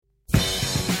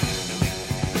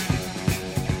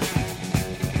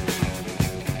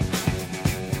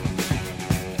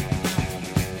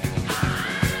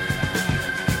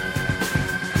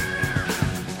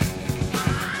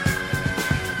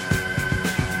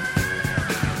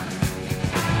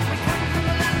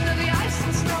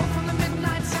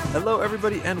Hello,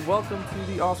 everybody, and welcome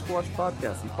to the Oscar Watch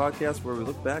Podcast, the podcast where we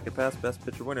look back at past Best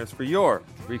Picture winners for your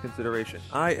reconsideration.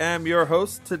 I am your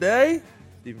host today,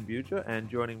 Stephen Buja, and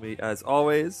joining me, as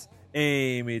always,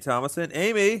 Amy Thomason.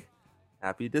 Amy,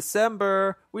 happy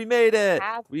December! We made it!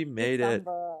 We made it!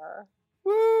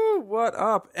 Woo! What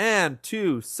up? And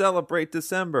to celebrate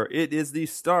December, it is the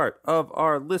start of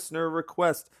our listener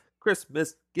request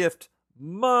Christmas gift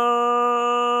month!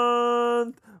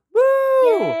 Woo!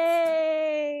 Yay!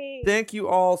 Thank you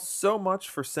all so much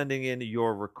for sending in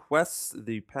your requests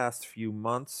the past few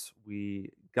months.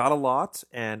 We got a lot,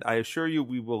 and I assure you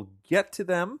we will get to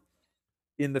them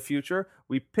in the future.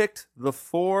 We picked the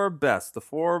four best, the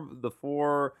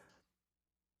four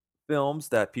films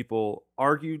that people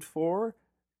argued for,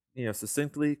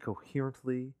 succinctly,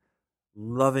 coherently,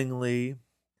 lovingly.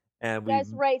 And you guys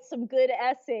write some good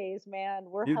essays, man.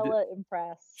 We're hella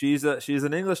impressed. She's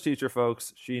an English teacher,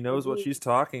 folks. She knows what she's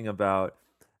talking about.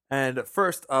 And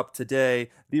first up today,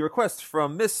 the request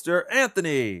from Mr.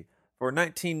 Anthony for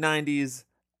 1990's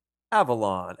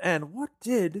Avalon. And what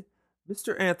did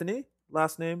Mr. Anthony,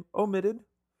 last name omitted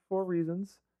for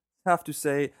reasons, have to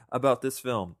say about this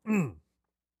film? All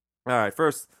right,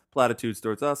 first, platitudes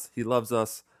towards us. He loves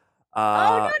us.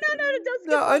 No, don't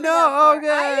no, I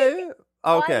know.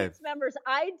 Okay. Audience members,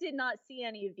 I did not see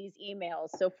any of these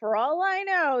emails, so for all I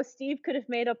know, Steve could have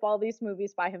made up all these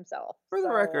movies by himself. For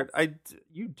the record, I think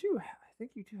you do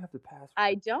have to pass.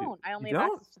 I don't. I only have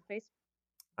access to Facebook.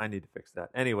 I need to fix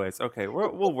that. Anyways, okay,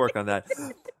 we'll work on that.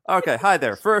 Okay, hi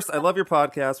there. First, I love your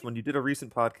podcast. When you did a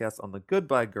recent podcast on The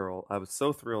Goodbye Girl, I was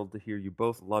so thrilled to hear you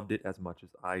both loved it as much as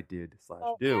I did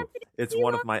 / do. Anthony, it's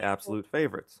one of my absolute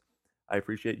favorites. I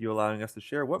appreciate you allowing us to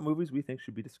share what movies we think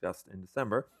should be discussed in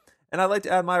December. And I'd like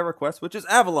to add my request, which is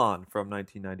Avalon from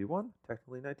 1991.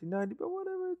 Technically 1990, but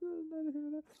whatever.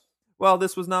 Well,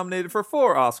 this was nominated for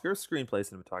 4 Oscars, screenplay,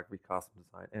 cinematography, costume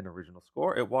design, and original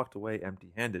score. It walked away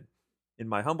empty-handed. In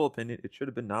my humble opinion, it should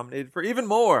have been nominated for even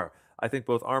more. I think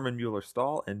both Armin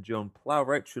Mueller-Stahl and Joan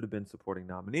Plowright should have been supporting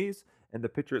nominees, and the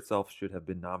picture itself should have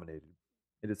been nominated.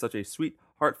 It is such a sweet,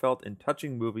 heartfelt, and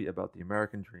touching movie about the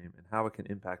American dream and how it can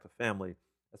impact a family,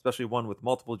 especially one with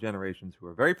multiple generations who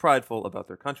are very prideful about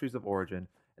their countries of origin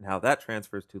and how that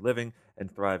transfers to living and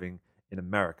thriving in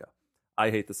America. I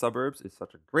Hate the Suburbs is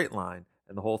such a great line,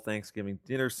 and the whole Thanksgiving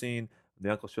dinner scene, when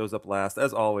the uncle shows up last,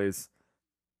 as always,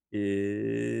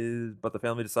 but the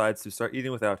family decides to start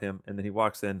eating without him, and then he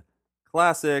walks in,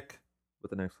 classic,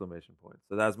 with an exclamation point.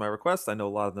 So that is my request. I know a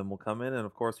lot of them will come in, and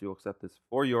of course you'll accept this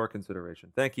for your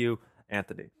consideration. Thank you,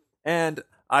 Anthony. And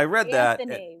I read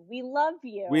Anthony, we love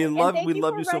you. We love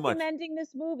you so much. Recommending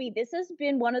this movie. This has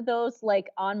been one of those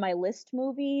on my list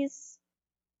movies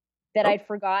that I'd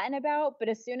forgotten about. But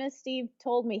as soon as Steve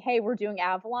told me, "Hey, we're doing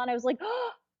Avalon," I was like,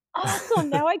 "Oh, awesome!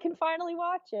 Now I can finally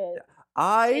watch it."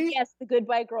 And yes, The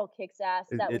Goodbye Girl kicks ass.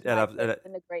 That was my pick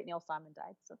when the great Neil Simon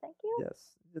died. So thank you.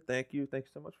 Yes, thank you.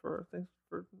 Thanks so much for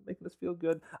making us feel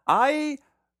good. I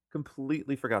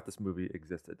completely forgot this movie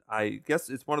existed. I guess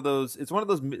it's one of those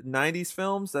 90s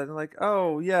films that I'm like,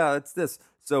 oh yeah, it's this.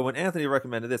 So when Anthony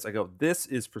recommended this, I go, this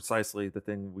is precisely the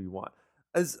thing we want.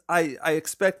 As I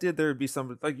expected there would be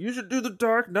somebody like, you should do The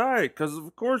Dark Knight, because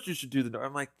of course you should do the Dark.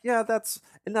 I'm like, yeah, that's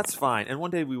fine. And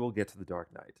one day we will get to The Dark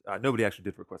Knight. Nobody actually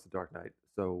did request The Dark Knight,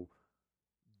 so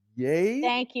yay.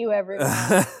 Thank you, everyone.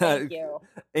 Thank you.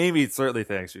 Amy certainly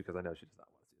thanks you, because I know she does not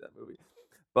want to see that movie.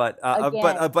 But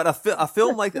a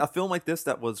film like this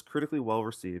that was critically well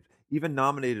received, even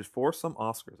nominated for some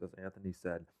Oscars, as Anthony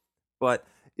said, but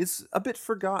it's a bit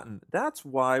forgotten. That's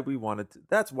why we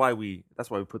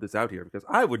put this out here, because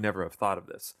I would never have thought of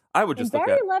this. I would just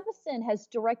Barry Levinson has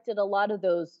directed a lot of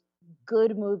those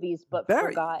good movies, but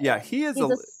forgotten. Yeah, he's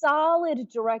a solid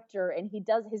director, and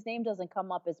his name doesn't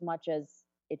come up as much as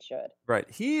it should.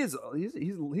 Right, he's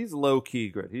low key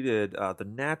good. He did The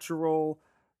Natural.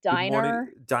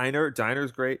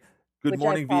 Diner's great. Good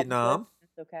Morning Vietnam.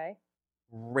 It's okay.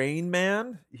 Rain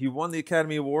Man. He won the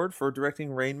Academy Award for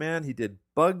directing Rain Man. He did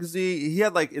Bugsy. He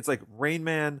had it's like Rain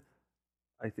Man,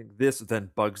 I think this,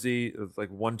 then Bugsy. It's like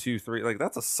 1, 2, 3.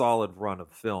 That's a solid run of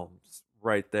films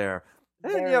right there.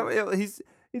 And he's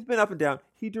been up and down.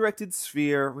 He directed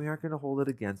Sphere. We aren't going to hold it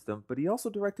against him, but he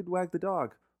also directed Wag the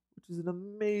Dog, which is an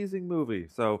amazing movie.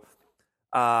 So,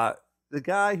 the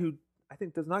guy who I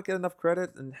think does not get enough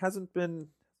credit and hasn't done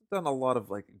a lot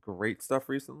of great stuff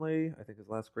recently. I think his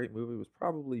last great movie was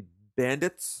probably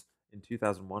Bandits in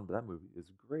 2001, but that movie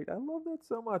is great. I love that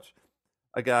so much.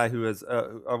 A guy who is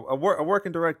a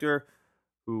working director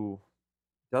who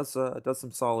does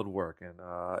some solid work. And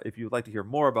if you'd like to hear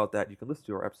more about that, you can listen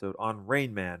to our episode on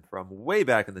Rain Man from way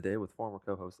back in the day with former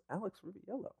co-host Alex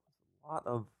Rubiello.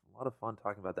 A A lot of fun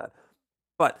talking about that.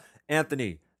 But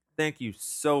Anthony, thank you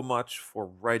so much for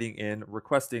writing in,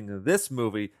 requesting this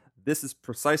movie. This is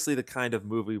precisely the kind of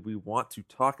movie we want to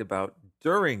talk about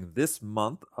during this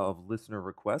month of listener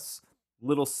requests.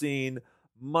 Little Scene,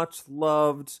 much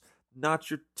loved, not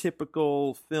your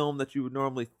typical film that you would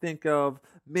normally think of.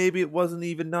 Maybe it wasn't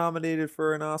even nominated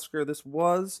for an Oscar. This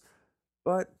was,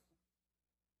 but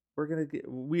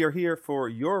we are here for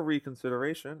your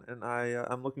reconsideration, and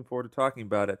I'm looking forward to talking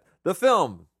about it. The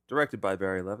film, directed by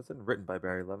Barry Levinson, written by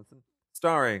Barry Levinson,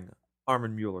 starring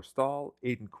Armin Mueller-Stahl,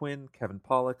 Aidan Quinn, Kevin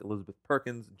Pollak, Elizabeth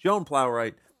Perkins, Joan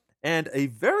Plowright, and a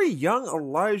very young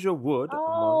Elijah Wood.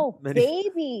 Oh, among many...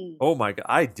 baby! Oh my god,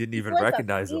 I didn't He's even like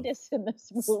recognize a him. fetus in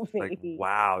this movie. Like,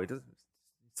 wow, he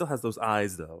still has those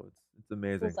eyes though. It's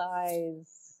amazing. Those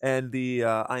eyes. And the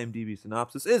IMDb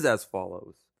synopsis is as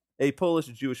follows. A Polish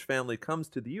Jewish family comes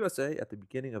to the USA at the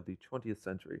beginning of the 20th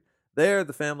century. There,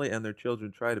 the family and their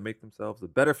children try to make themselves a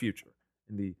better future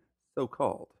in the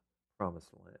so-called Promised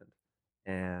Land.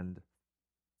 And,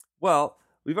 well,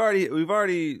 we've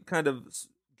already kind of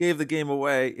gave the game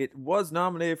away. It was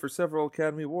nominated for several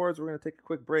Academy Awards. We're going to take a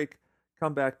quick break,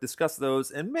 come back, discuss those,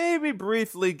 and maybe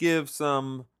briefly give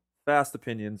some fast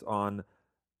opinions on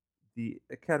the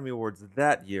Academy Awards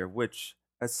that year, which,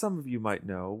 as some of you might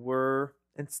know, were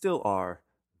and still are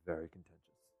very contentious.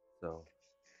 So,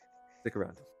 stick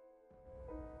around.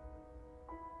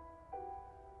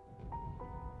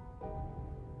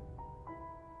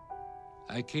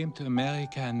 I came to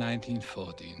America in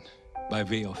 1914 by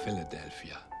way of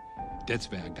Philadelphia.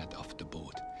 That's where I got off the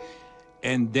boat.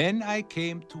 And then I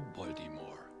came to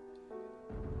Baltimore.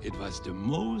 It was the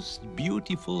most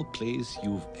beautiful place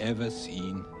you've ever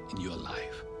seen in your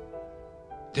life.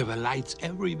 There were lights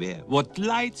everywhere. What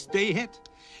lights they had!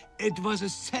 It was a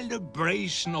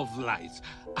celebration of lights.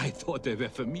 I thought they were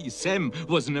for me. Sam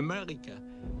was in America.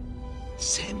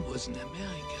 Sam was in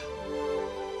America.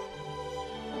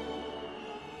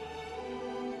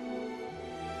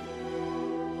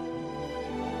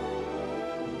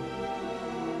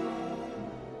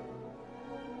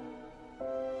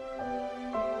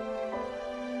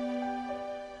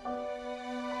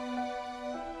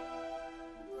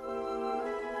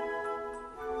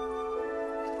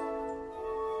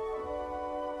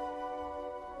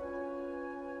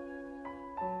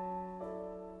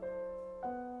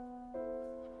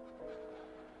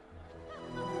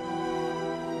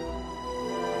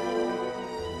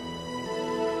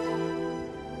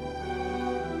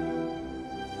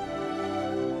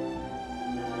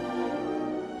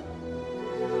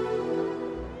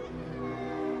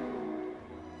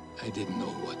 I didn't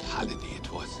know what holiday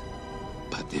it was,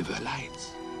 but there were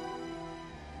lights.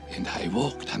 And I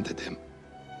walked under them.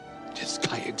 The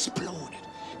sky exploded.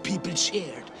 People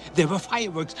cheered. There were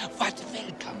fireworks. What a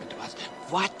welcome it was.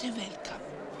 What a welcome.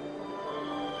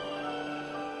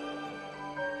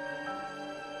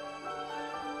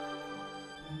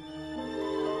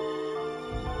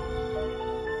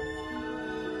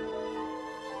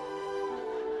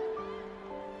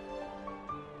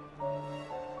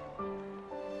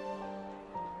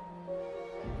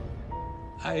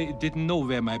 I didn't know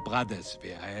where my brothers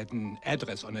were. I had an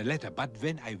address on a letter, but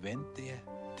when I went there,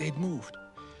 they'd moved.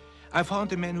 I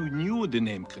found a man who knew the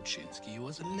name Kryczynski. He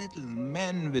was a little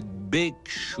man with big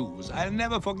shoes. I'll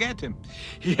never forget him.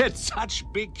 He had such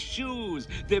big shoes.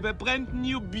 They were brand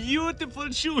new,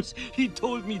 beautiful shoes. He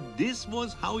told me this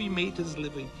was how he made his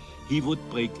living. He would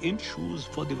break in shoes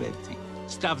for the wealthy,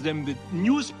 stuff them with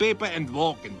newspaper and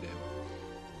walk in them.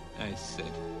 I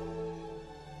said,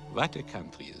 what a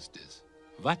country is this?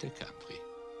 What a country.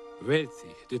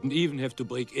 Wealthy didn't even have to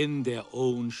break in their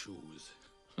own shoes.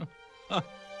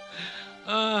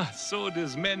 So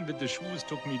this man with the shoes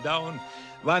took me down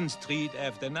one street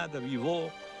after another. We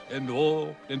walked,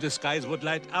 and the skies would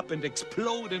light up and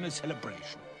explode in a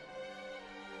celebration.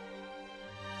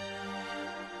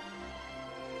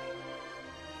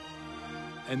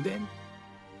 And then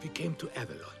we came to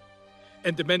Avalon,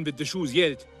 and the man with the shoes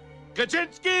yelled,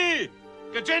 Kryczynski!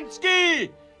 Kryczynski!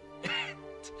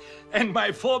 And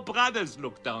my four brothers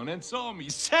looked down and saw me.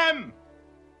 Sam!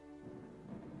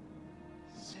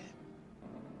 Sam.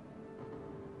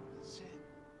 Sam.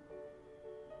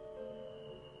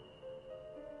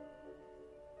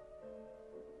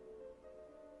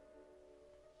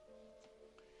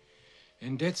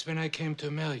 And that's when I came to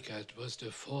America. It was the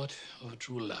 4th of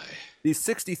July. The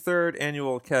 63rd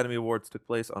Annual Academy Awards took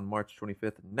place on March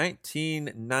 25th,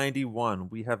 1991.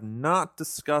 We have not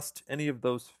discussed any of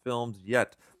those films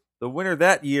yet. The winner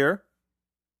that year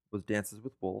was Dances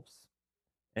with Wolves.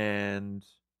 And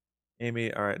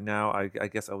Amy, all right, now I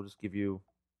guess I will just give you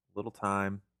a little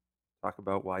time talk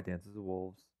about why Dances with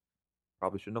Wolves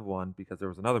probably shouldn't have won because there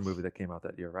was another movie that came out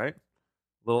that year, right?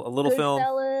 A little film.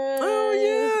 Oh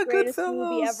Goodfellas, yeah, greatest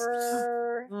movie Goodfellas.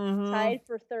 ever. Mm-hmm. Tied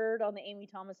for third on the Amy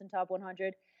Thomason Top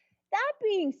 100. That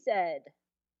being said,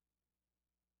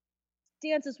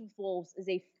 Dances with Wolves is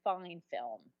a fine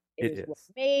film. It It is well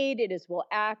is. made, it is well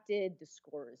acted, the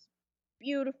score is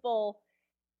beautiful.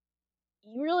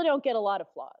 You really don't get a lot of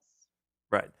flaws.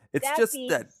 Right. It's That just being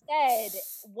that. said,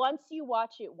 once you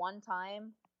watch it one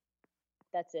time,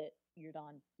 that's it. You're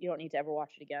done. You don't need to ever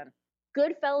watch it again.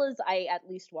 Goodfellas, I at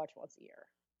least watch once a year.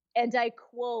 And I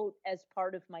quote as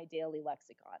part of my daily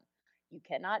lexicon, you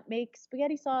cannot make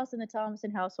spaghetti sauce in the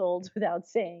Thompson household without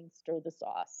saying stir the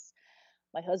sauce.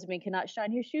 My husband cannot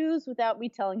shine his shoes without me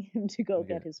telling him to go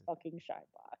Okay. get his fucking shine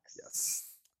box. Yes.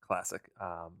 Classic.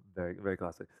 Very, very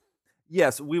classic.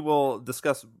 Yes, we will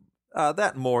discuss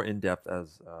that more in depth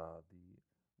as the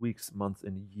weeks, months,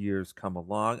 and years come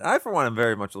along. I, for one, am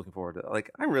very much looking forward to.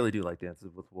 Like, I really do like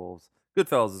Dances with Wolves.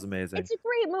 Goodfellas is amazing. It's a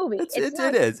great movie. It is.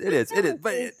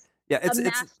 But it's a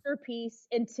masterpiece,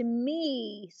 and to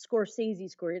me,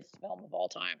 Scorsese's greatest film of all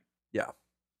time. Yeah.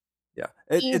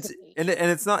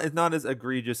 It's not as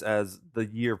egregious as the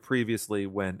year previously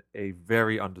when a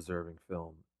very undeserving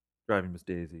film, Driving Miss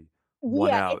Daisy,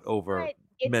 won out over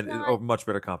much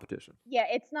better competition. Yeah,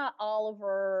 it's not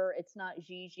Oliver, it's not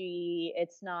Gigi,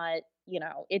 it's not,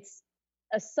 it's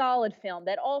a solid film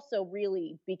that also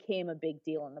really became a big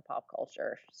deal in the pop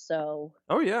culture. So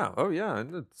Oh yeah,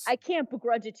 and I can't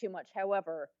begrudge it too much.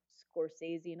 However,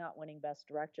 Scorsese not winning Best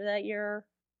Director that year,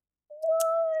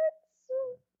 what?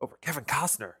 Over Kevin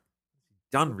Costner,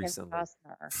 done recently.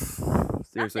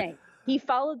 Seriously, nothing. He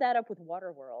followed that up with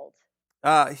Waterworld.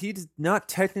 He did not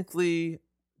technically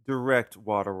direct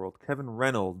Waterworld. Kevin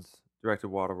Reynolds directed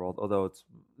Waterworld,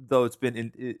 though it's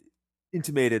been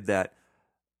intimated that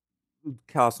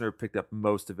Costner picked up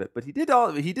most of it. But he did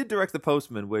direct The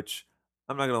Postman, which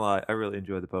I'm not gonna lie, I really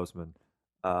enjoyed The Postman.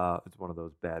 It's one of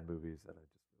those bad movies that I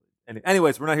just.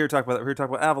 Anyways, we're not here to talk about that. We're here to talk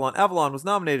about Avalon. Avalon was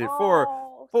nominated for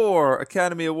 4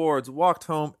 Academy Awards. Walked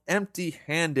home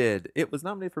empty-handed. It was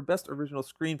nominated for Best Original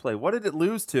Screenplay. What did it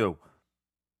lose to?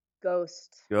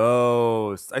 Ghost.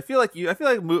 I feel like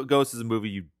Ghost is a movie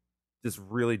you just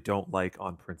really don't like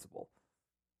on principle.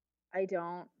 I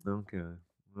don't. Okay.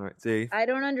 All right. See, I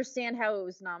don't understand how it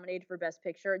was nominated for Best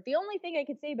Picture. The only thing I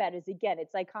could say about it is, again,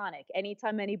 it's iconic.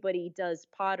 Anytime anybody does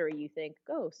pottery, you think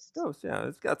Ghost. Ghost, yeah.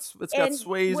 It's got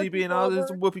Swayze being on.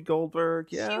 It's Whoopi Goldberg.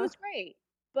 Yeah, she was great,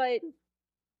 but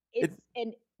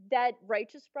and that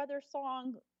Righteous Brothers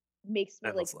song makes me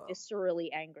viscerally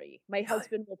angry. My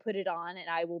husband will put it on, and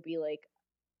I will be like,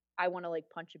 I want to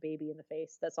punch a baby in the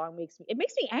face. That song makes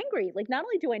me angry. Like, not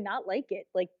only do I not like it,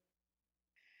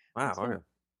 wow, okay.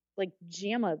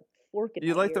 Jam a fork in. Do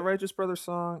you like the Righteous Brothers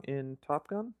song in Top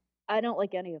Gun? I don't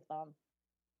like any of them.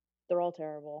 They're all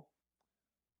terrible.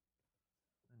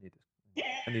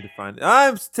 I need to find it.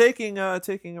 I'm taking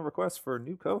a request for a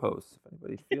new co-host. If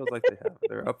anybody feels like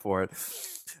they're up for it.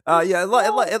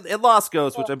 It lost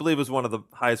Ghost, which I believe was one of the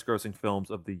highest-grossing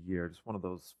films of the year. Just one of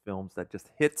those films that just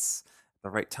hits the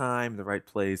right time, the right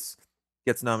place.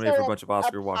 Gets nominated for a bunch of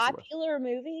Oscar walks away. A popular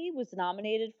movie was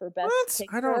nominated for Best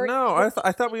Picture. I don't know.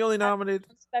 I thought we only nominated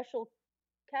special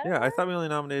category. Yeah, I thought we only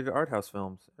nominated art house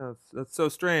films. That's so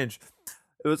strange.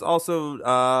 It was also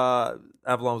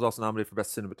Avalon was also nominated for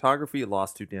Best Cinematography. It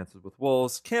lost to Dances with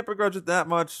Wolves. Can't begrudge it that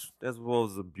much. Dances with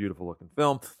Wolves is a beautiful looking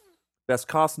film. Best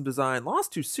Costume Design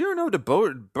lost to Cyrano de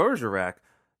Bergerac.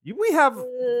 We have,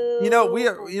 there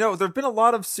have been a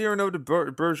lot of Cyrano de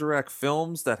Bergerac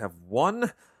films that have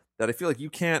won that I feel like you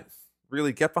can't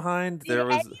really get behind. Did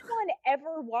anyone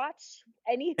ever watch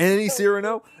any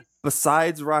Cyrano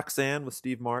besides Roxanne with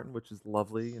Steve Martin, which is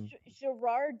lovely, and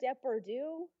Gerard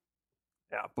Depardieu?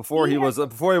 Yeah, before he was a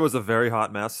very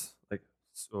hot mess.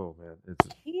 Oh man,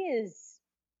 he is,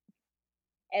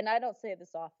 and I don't say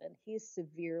this often. He's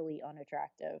severely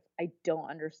unattractive. I don't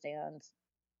understand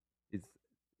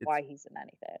why he's in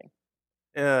anything.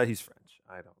 Yeah, he's French.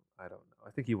 I don't know.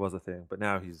 I think he was a thing, but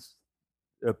now he's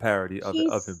a parody of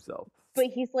himself. But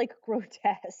he's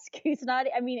grotesque. He's not.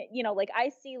 I mean, I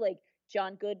see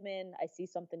John Goodman. I see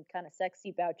something kind of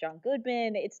sexy about John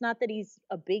Goodman. It's not that he's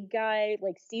a big guy.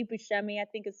 Steve Buscemi, I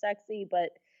think, is sexy, but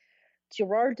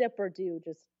Gerard Depardieu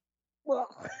just.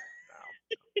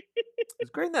 He's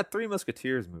great in that Three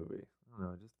Musketeers movie. I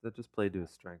don't know, that just played to his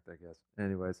strength, I guess.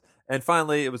 Anyways, and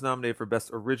finally, it was nominated for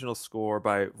Best Original Score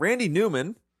by Randy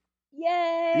Newman.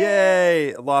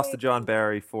 Yay! Lost to John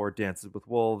Barry for Dances with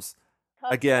Wolves.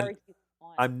 Again.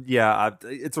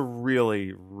 It's a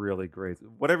really, really great.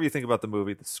 Whatever you think about the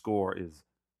movie, the score is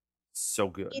so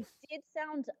good. It did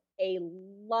sound a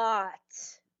lot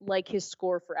like his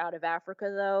score for Out of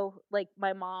Africa, though. Like,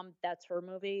 my mom, that's her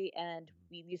movie, and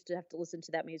we used to have to listen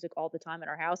to that music all the time in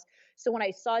our house. So when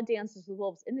I saw Dances with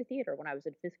Wolves in the theater when I was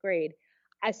in 5th grade,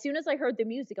 as soon as I heard the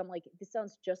music, I'm like, this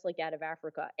sounds just like Out of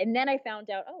Africa. And then I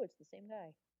found out, oh, it's the same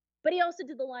guy. But he also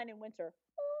did The Lion in Winter.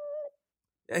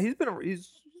 Yeah, he's been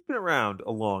around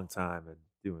a long time and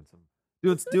doing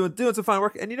some fine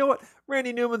work. And you know what?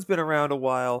 Randy Newman's been around a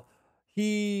while.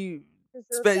 He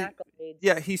Deserves spent accolades.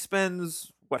 Yeah, he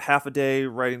spends what half a day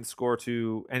writing the score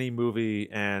to any movie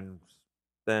and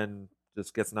then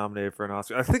just gets nominated for an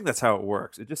Oscar. I think that's how it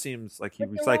works. It just seems like he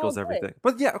But they're all recycles good. everything.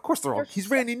 But yeah, of course They're he's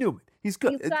so- Randy Newman. He's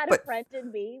good. You've got But a friend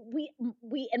in me.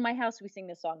 We in my house we sing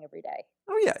this song every day.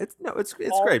 oh yeah, it's All great. the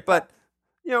time. But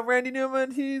you know, Randy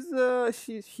Newman, he's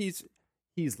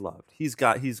loved. He's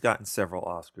gotten several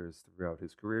Oscars throughout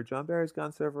his career. John Barry's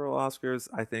gotten several Oscars.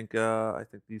 I think the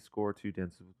score to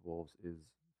Dances with Wolves is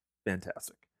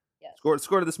fantastic. Yes.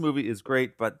 Score to this movie is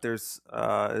great, but there's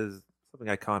is something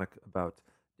iconic about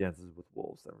Dances with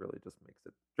Wolves that really just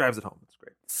drives it home. It's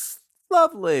great.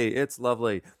 Lovely. It's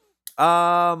lovely.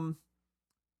 Well,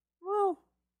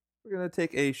 we're going to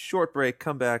take a short break,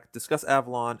 come back, discuss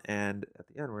Avalon, and at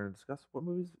the end, we're going to discuss what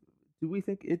movies do we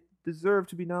think it deserved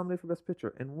to be nominated for Best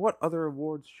Picture, and what other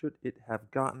awards should it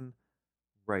have gotten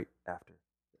right after.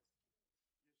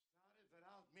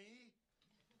 Without me?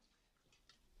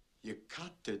 You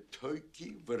cut the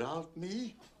turkey without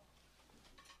me?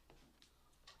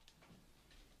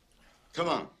 Come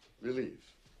on, we leave.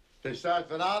 They start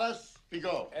without us, we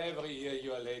go. Every year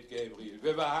you are late, Gabriel.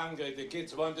 We were hungry. The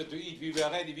kids wanted to eat. We were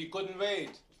ready. We couldn't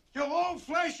wait. Your own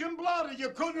flesh and blood, and you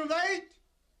couldn't wait?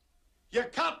 You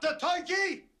cut the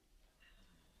turkey?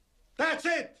 That's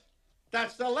it.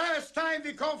 That's the last time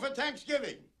we come for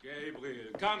Thanksgiving.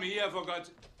 Gabriel, come here for God's...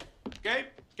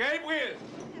 Gabriel!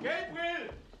 Gabriel!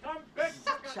 Come back!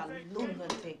 Such a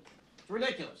lunatic. It's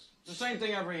ridiculous. It's the same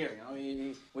thing every year. You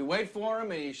know, we wait for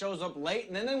him, and he shows up late,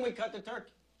 and then we cut the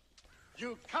turkey.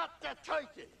 You cut the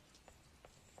turkey.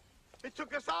 It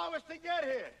took us hours to get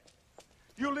here.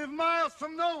 You live miles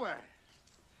from nowhere.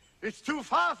 It's too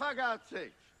far, for God's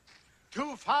sake.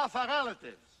 Too far for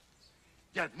relatives.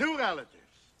 Get new relatives.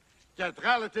 Get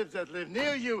relatives that live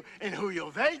near you and who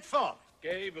you wait for.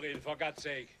 Gabriel, for God's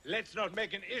sake, let's not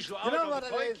make an issue out You know of what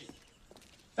the it turkey. is?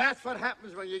 That's what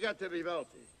happens when you get to be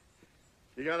wealthy.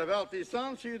 You got a wealthy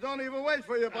son, so you don't even wait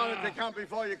for your brother to come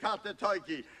before you cut the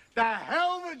turkey. The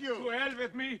hell with you! To hell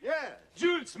with me? Yeah.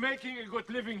 Jules making a good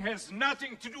living has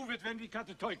nothing to do with when we cut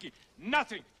the turkey.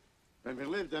 Nothing. When we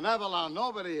lived in Avalon,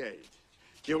 nobody ate.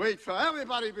 You wait for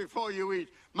everybody before you eat,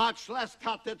 much less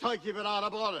cut the turkey without a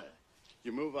brother.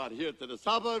 You move out here to the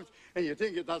suburbs, and you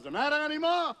think it doesn't matter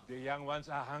anymore? The young ones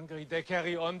are hungry. They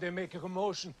carry on. They make a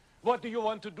commotion. What do you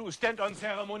want to do? Stand on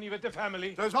ceremony with the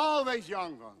family? There's always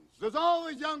young ones. There's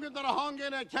always young ones that are hungry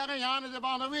and carrying on as they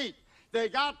want to eat. They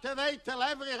got to wait till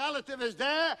every relative is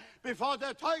there before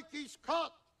the turkey's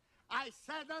cut. I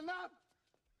said enough.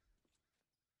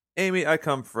 Amy, I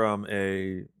come from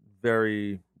a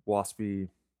very waspy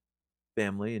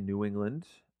family in New England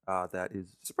that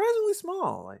is surprisingly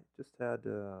small. I just had,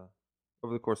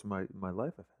 over the course of my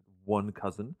life, I've had one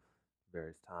cousin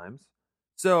various times.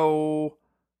 So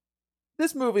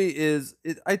this movie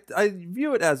I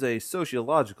view it as a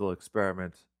sociological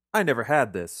experiment. I never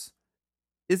had this.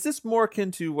 Is this more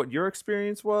akin to what your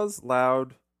experience was?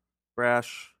 Loud,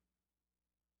 brash,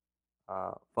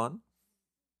 fun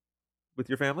with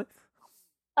your family?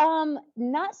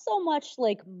 Not so much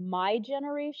like my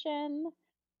generation,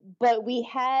 but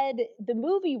the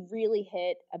movie really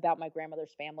hit about my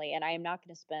grandmother's family, and I am not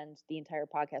going to spend the entire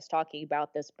podcast talking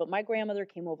about this, but my grandmother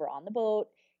came over on the boat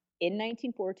in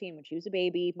 1914 when she was a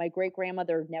baby. My great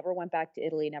grandmother never went back to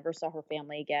Italy, never saw her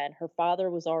family again. Her father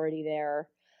was already there.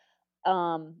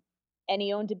 And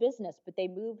he owned a business, but they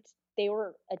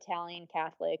were Italian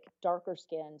Catholic, darker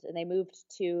skinned, and they moved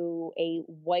to a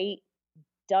white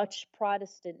Dutch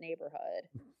Protestant neighborhood.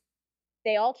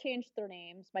 They all changed their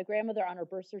names. My grandmother on her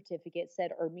birth certificate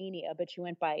said Armenia, but she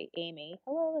went by Amy.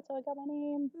 Hello, that's how I got my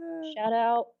name. Shout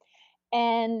out.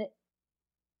 And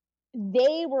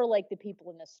they were like the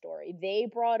people in this story. They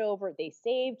brought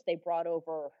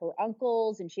over her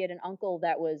uncles, and she had an uncle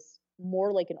that was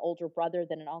more like an older brother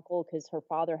than an uncle because her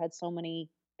father had so many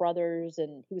brothers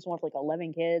and he was one of like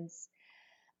 11 kids.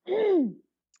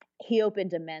 He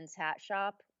opened a men's hat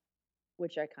shop,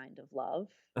 which I kind of love.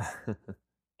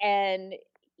 And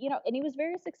and he was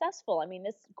very successful. I mean,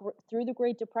 through the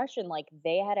Great Depression, like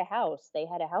they had a house, they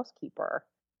had a housekeeper.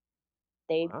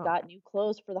 They got new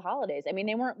clothes for the holidays. I mean,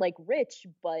 they weren't like rich,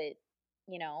 but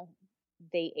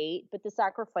they ate, but the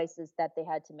sacrifices that they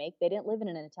had to make. They didn't live in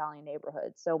an Italian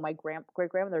neighborhood, so my great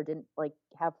grandmother didn't like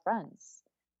have friends.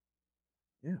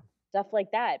 Yeah. Stuff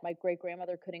like that. My great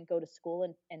grandmother couldn't go to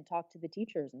school and talk to the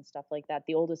teachers and stuff like that.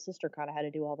 The oldest sister kind of had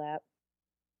to do all that.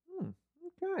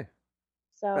 Okay.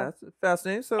 So, That's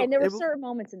fascinating. So and there were it was certain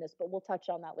moments in this, but we'll touch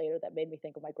on that later, that made me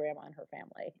think of my grandma and her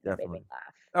family. That made me definitely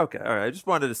laugh. okay. All right. I just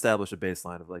wanted to establish a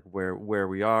baseline of like where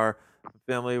we are,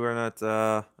 family. We're not.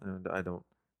 And I don't.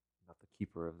 I'm not the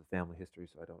keeper of the family history,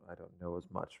 so I don't know as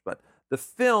much. But the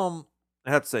film,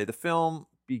 I have to say, the film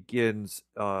begins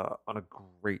on a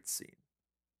great scene.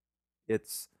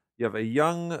 It's you have a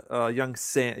young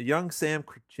Sam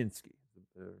Krasinski,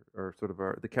 or sort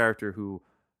of the character who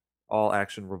all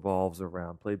action revolves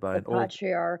around, played by The an old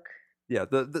patriarch. yeah,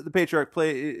 the patriarch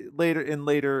play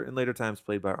later times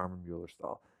played by Armin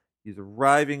Mueller-Stahl. He's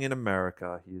arriving in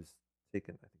America. I think he's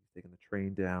taking the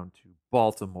train down to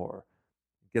Baltimore.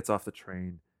 He gets off the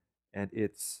train, and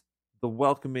it's the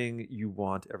welcoming you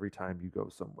want every time you go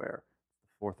somewhere.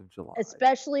 Fourth of July,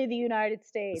 Especially the United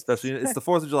States. especially it's the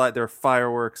 4th of July. There are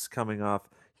fireworks coming off.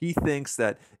 He thinks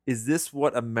that is this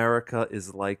what America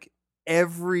is like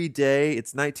every day?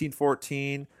 It's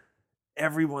 1914.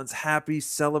 Everyone's happy,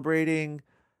 celebrating,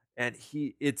 and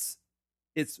it's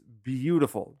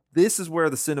beautiful. This is where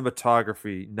the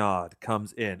cinematography nod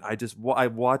comes in. I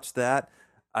watched that.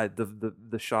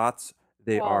 The shots,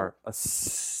 they Wow. are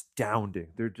astounding.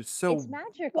 They're just so It's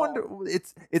magical.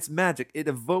 It's magic. It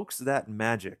evokes that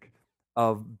magic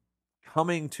of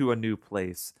coming to a new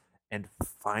place and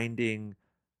finding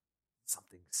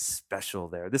something special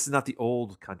there. This is not the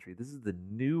old country. This is the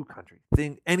new country.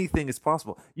 Anything is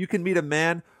possible. You can meet a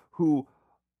man who,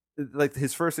 like,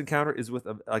 his first encounter is with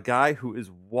a guy who is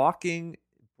breaking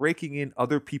in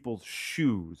other people's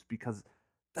shoes, because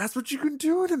that's what you can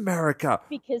do in America.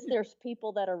 Because there's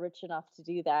people that are rich enough to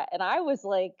do that. And I was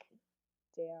like,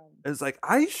 damn. It's like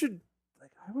I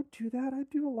would do that. I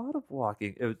do a lot of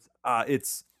walking.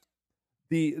 It's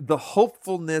the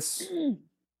hopefulness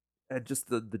and just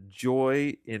the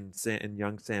joy in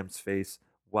young Sam's face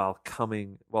while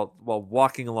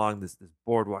walking along this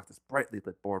boardwalk, this brightly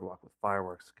lit boardwalk with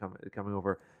fireworks coming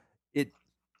over. It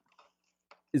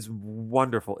is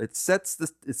wonderful. It sets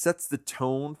the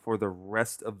tone for the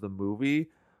rest of the movie,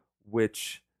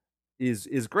 which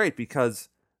is great, because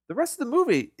the rest of the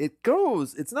movie,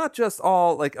 it's not just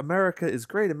all like America is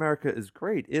great, America is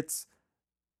great. It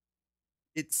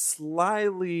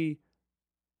slyly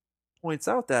points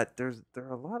out that there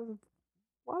are a lot of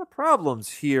problems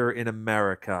here in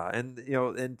America, and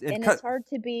and it's hard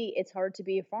to be a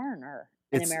foreigner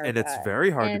in America. And it's very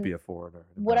hard to be a foreigner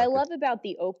in what I America. love about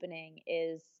the opening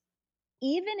is,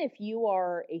 even if you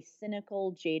are a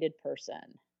cynical, jaded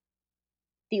person,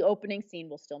 the opening scene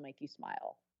will still make you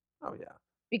smile. Oh yeah.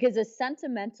 Because as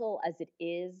sentimental as it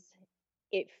is,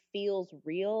 it feels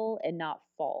real and not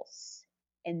false.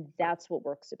 And that's what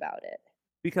works about it.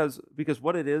 Because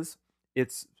what it is,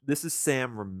 this is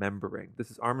Sam remembering.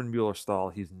 This is Armin Mueller-Stahl.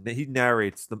 He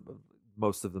narrates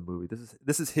most of the movie.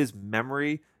 This is his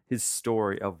memory, his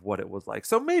story of what it was like.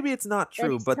 So maybe it's not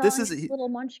true, but this is little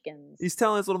munchkins. He's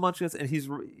telling his little munchkins, and he's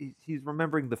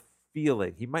remembering the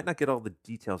feeling. He might not get all the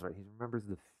details right. He remembers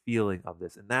the feeling of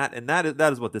this, and that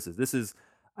is what this is. This is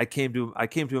I came to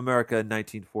America in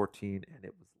 1914, and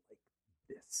it was like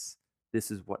this.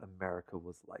 This is what America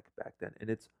was like back then, and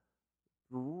it's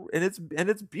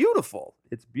beautiful.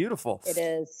 It's beautiful. It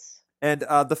is. And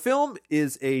the film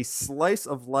is a slice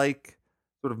of like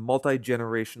sort of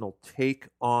multi-generational take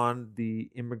on the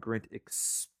immigrant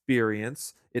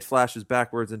experience. It flashes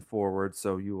backwards and forwards,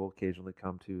 so you will occasionally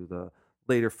come to the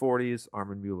later 40s,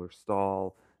 Armin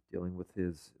Mueller-Stahl dealing with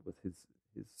his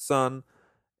son,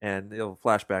 and it'll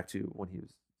flash back to when he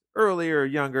was earlier,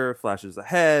 younger, flashes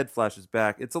ahead, flashes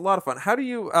back. It's a lot of fun. How do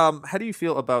you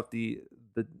feel about the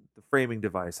framing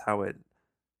device? How it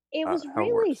was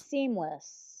really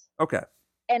seamless. Okay.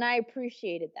 And I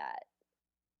appreciated that.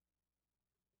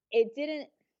 It didn't,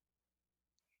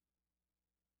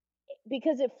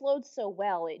 because it flowed so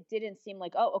well, it didn't seem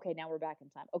like, oh, okay, now we're back in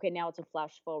time. Okay, now it's a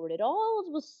flash forward. It all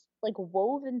was like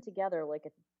woven together like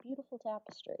a beautiful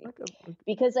tapestry. Okay.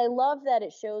 Because I love that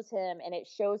it shows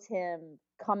him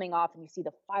coming off, and you see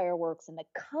the fireworks, and the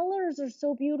colors are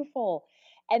so beautiful.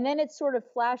 And then it sort of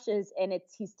flashes, and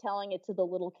he's telling it to the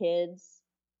little kids,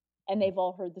 and they've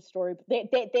all heard the story. They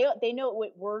know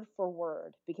it word for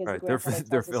word, because right. they're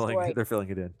filling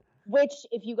it in. Which,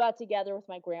 if you got together with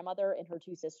my grandmother and her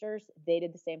two sisters, they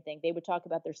did the same thing. They would talk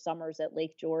about their summers at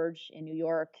Lake George in New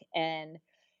York, and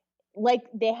like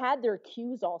they had their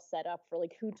cues all set up for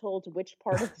like who told which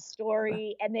part of the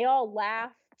story, and they all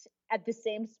laughed at the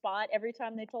same spot every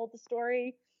time they told the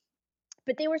story.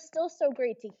 But they were still so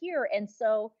great to hear. And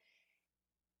so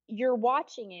you're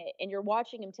watching it and you're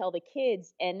watching him tell the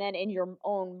kids, and then in your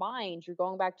own mind, you're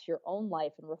going back to your own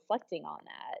life and reflecting on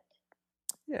that.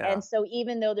 Yeah. And so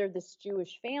even though they're this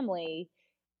Jewish family,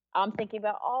 I'm thinking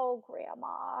about, oh,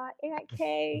 Grandma, Aunt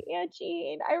Kay, Aunt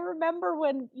Jean. I remember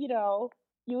when, you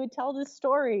would tell this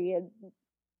story. And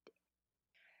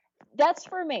that's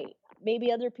for me.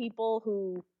 Maybe other people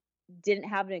who didn't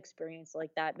have an experience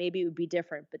like that, maybe it would be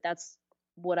different, but that's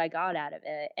what I got out of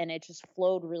it. And it just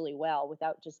flowed really well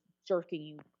without just jerking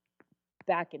you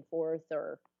back and forth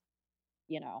or,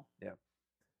 Yeah.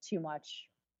 too much.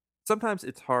 Sometimes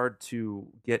it's hard to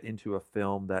get into a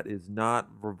film that is not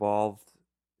revolved.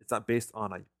 It's not based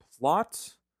on a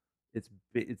plot. It's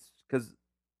because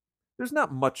there's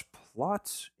not much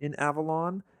plot in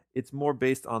Avalon. It's more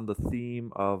based on the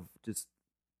theme of just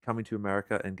coming to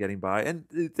America and getting by. And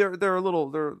they're a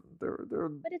little they're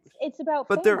But it's about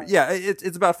but family.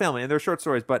 it's about family, and they're short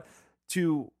stories. But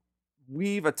to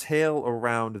weave a tale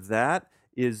around that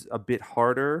is a bit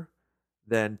harder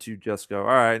than to just go, all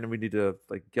right, and we need to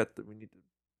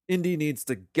Indy needs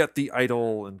to get the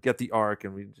idol and get the ark,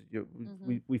 and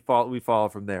we follow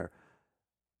from there.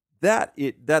 That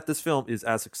this film is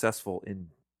as successful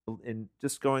in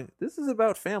just going, this is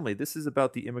about family. This is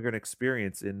about the immigrant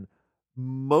experience in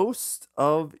most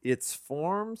of its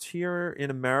forms here in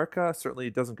America. Certainly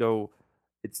it doesn't go,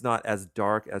 it's not as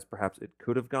dark as perhaps it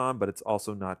could have gone, but it's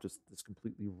also not just this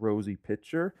completely rosy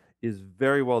picture. Is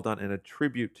very well done, and a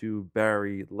tribute to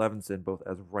Barry Levinson both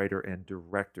as writer and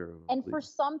director. And for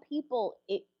some people,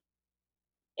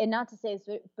 and not to say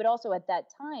this, but also at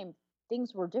that time,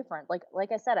 things were different.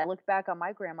 Like I said, I look back on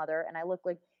my grandmother and I look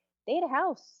like they had a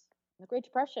house in the Great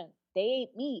Depression. They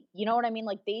ate meat. You know what I mean?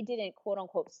 Like they didn't quote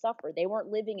unquote suffer. They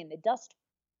weren't living in the Dust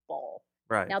Bowl.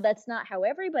 Right. Now that's not how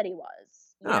everybody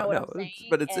was. You know what I'm saying?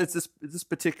 But it's this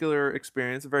particular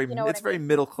experience, it's very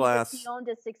middle class. He owned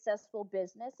a successful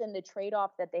business, and the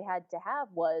trade-off that they had to have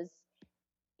was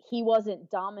he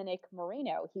wasn't Dominic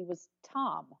Marino. He was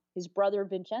Tom. His brother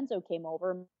Vincenzo came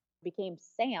over and became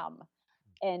Sam.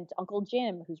 And Uncle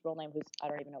Jim, whose real name, I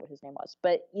don't even know what his name was.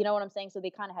 But you know what I'm saying? So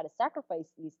they kind of had to sacrifice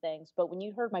these things. But when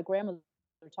you heard my grandmother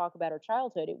talk about her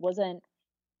childhood, it wasn't,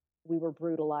 we were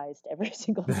brutalized every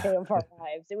single day of our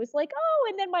lives. It was like, oh,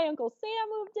 and then my Uncle Sam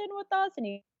moved in with us, and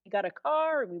he got a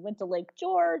car, and we went to Lake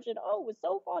George, and oh, it was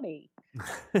so funny.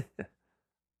 I'm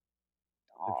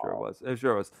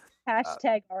sure it was.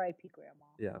 Hashtag R.I.P. Grandma.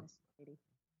 Yeah.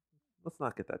 Let's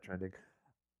not get that trending.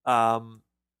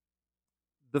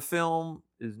 The film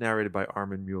is narrated by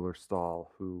Armin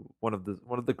Mueller-Stahl, who one of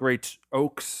the great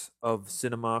oaks of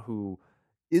cinema, who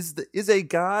is a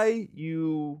guy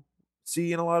you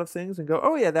see in a lot of things and go,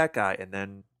 oh yeah, that guy, and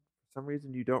then for some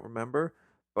reason you don't remember.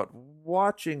 But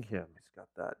watching him, he's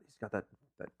got that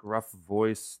gruff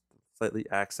voice, slightly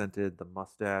accented, the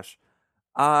mustache.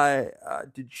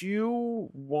 Did you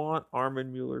want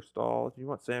Armin Mueller-Stahl? Did you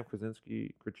want Sam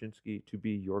Krasinski to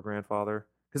be your grandfather?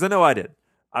 Because I know I did.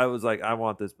 I was like, I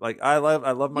want this. Like, I love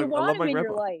my grandpa.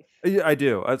 Your life. Yeah, I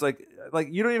do. I was like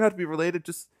you don't even have to be related.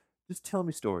 Just tell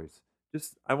me stories.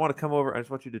 I want to come over. I just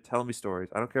want you to tell me stories.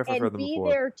 I don't care if I've heard them before.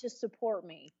 Be there to support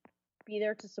me. Be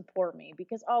there to support me,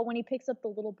 because when he picks up the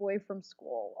little boy from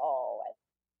school, I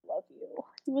love you.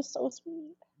 He was so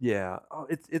sweet. Yeah. Oh,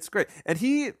 it's great. And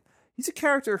he's a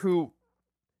character who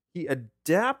he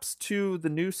adapts to the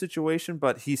new situation,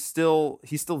 but he's still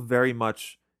very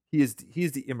much he's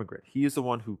the immigrant. He is the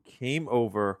one who came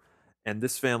over, and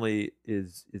this family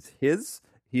is his.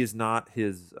 He is not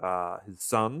his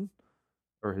son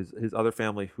or his other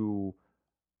family who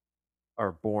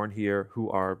are born here, who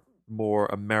are more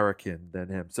American than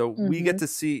him. So we get to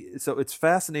see. So it's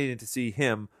fascinating to see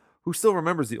him, who still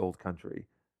remembers the old country,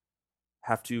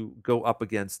 have to go up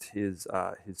against his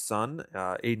son,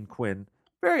 Aidan Quinn.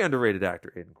 Very underrated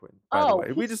actor, Aidan Quinn. By the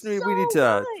way, we need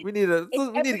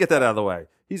to get that out of the way.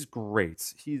 He's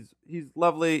great. He's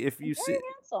lovely. If you see,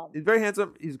 handsome. He's very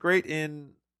handsome. He's great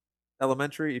in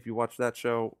Elementary. If you watch that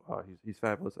show, he's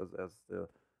fabulous as the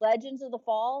Legends of the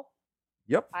Fall.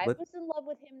 Yep. I was in love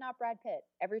with him, not Brad Pitt.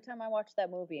 Every time I watch that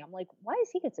movie, I'm like, why does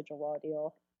he get such a raw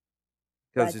deal?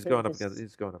 Because he's going up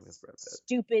against Brad Pitt.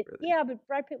 Stupid. Really. Yeah, but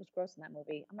Brad Pitt was gross in that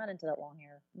movie. I'm not into that long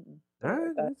hair. All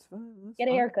right, that's fine. Get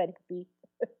a haircut, B.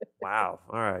 Wow.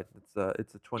 All right. It's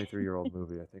a 23-year-old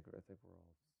movie. I think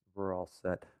we're all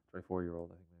set.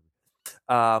 24-year-old, I think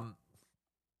maybe.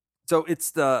 So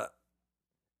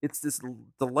it's this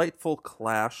delightful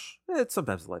clash. It's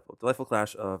sometimes delightful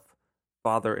clash of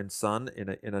father and son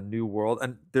in a new world.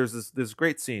 And there's this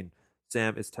great scene.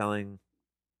 Sam is telling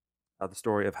the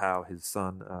story of how his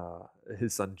son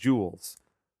Jules,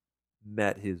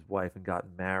 met his wife and got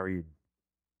married,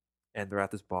 and they're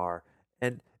at this bar,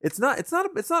 and it's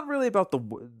not really about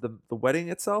the wedding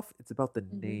itself. It's about the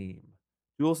Hmm. name.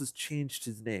 Jules has changed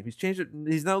his name. He's changed it.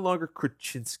 He's no longer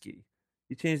Krasinski.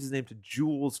 He changed his name to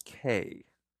Jules K.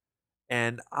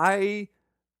 And I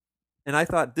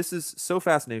thought this is so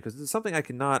fascinating because this is something I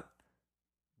cannot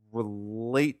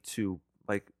relate to,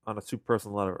 like on a super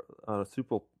personal level. On a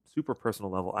super personal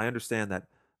level, I understand that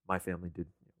my family did.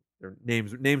 Their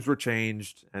names were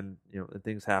changed, and and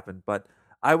things happened, but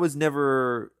I was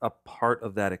never a part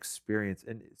of that experience.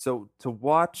 And so to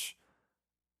watch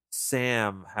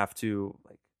Sam have to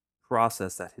like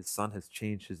process that his son has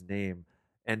changed his name,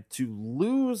 and to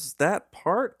lose that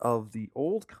part of the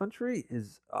old country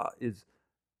is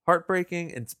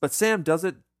heartbreaking. And but Sam does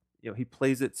it. He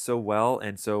plays it so well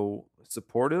and so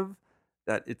supportive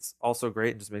that it's also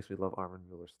great, and just makes me love Armin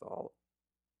Mueller-Stahl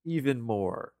even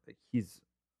more. Like, he's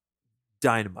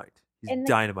dynamite. He's And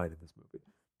dynamite in this movie.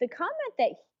 the comment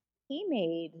that he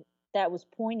made that was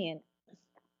poignant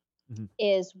Mhm.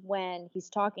 is when he's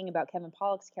talking about Kevin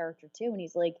Pollak's character too, and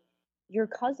he's like, "You're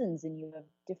cousins and you have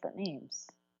different names."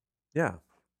 Yeah.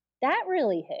 That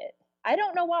really hit. I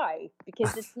don't know why,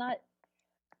 because it's not,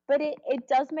 but it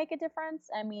does make a difference.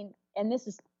 I mean, and this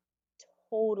is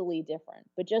totally different,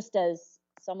 but just as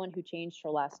someone who changed her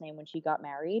last name when she got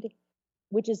married,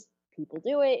 which is people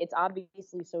do it, it's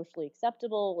obviously socially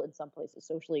acceptable, in some places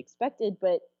socially expected,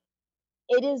 but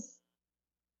it is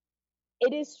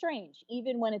it is strange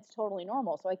even when it's totally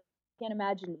normal. So I can't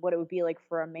imagine what it would be like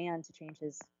for a man to change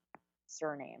his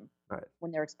surname Right.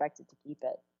 when they're expected to keep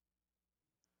it.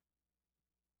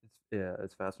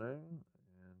 It's fascinating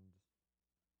and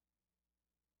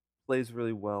plays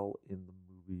really well in the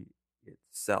movie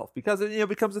itself because it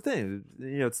becomes a thing.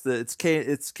 It's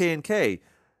K and K.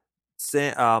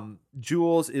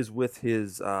 Jules is with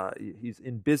his he's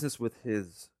in business with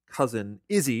his cousin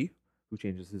Izzy, who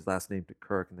changes his last name to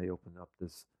Kirk, and they open up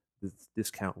this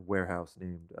discount warehouse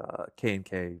named K and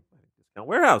K Discount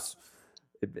Warehouse.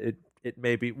 It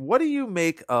may be. What do you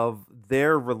make of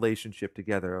their relationship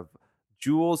together, of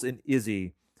Jules and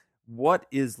Izzy? What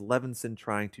is Levinson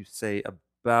trying to say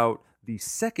about the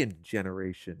second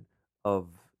generation of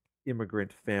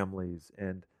immigrant families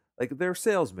and like their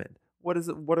salesmen? What is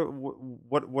it? What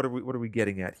are we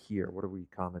getting at here? What are we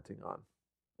commenting on?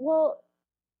 Well,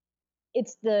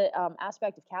 it's the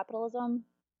aspect of capitalism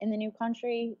in the new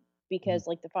country Mhm. because,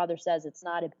 like the father says, it's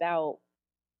not about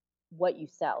what you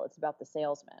sell; it's about the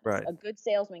salesman. Right. A good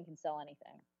salesman can sell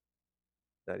anything.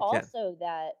 That he can. Also,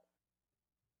 that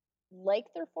like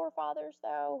their forefathers,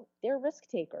 though, they're risk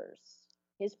takers.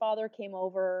 His father came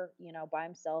over, by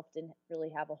himself, didn't really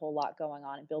have a whole lot going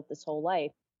on, and built this whole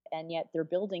life. And yet they're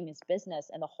building this business.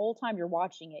 And the whole time you're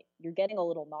watching it, you're getting a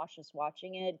little nauseous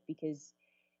watching it because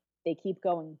they keep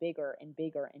going bigger and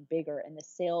bigger and bigger, and the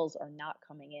sales are not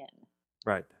coming in.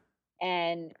 Right.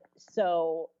 And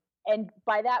so, and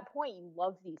by that point, you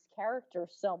love these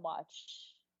characters so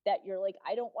much that you're like,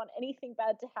 I don't want anything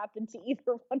bad to happen to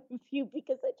either one of you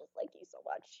because I just like you so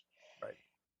much. Right.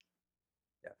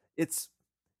 Yeah.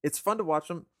 It's fun to watch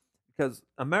them because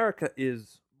America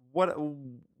is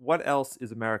what else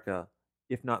is America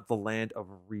if not the land of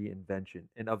reinvention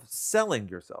and of selling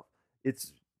yourself?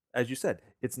 It's as you said,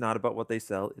 it's not about what they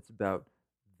sell, it's about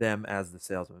them as the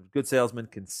salesman. Good salesman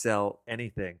can sell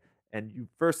anything. And you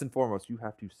first and foremost, you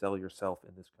have to sell yourself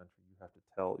in this country.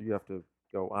 You have to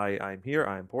go, I'm here,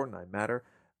 I'm important, I matter.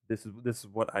 This is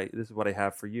what I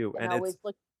have for you. And And it's always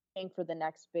looking for the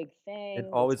next big and thing,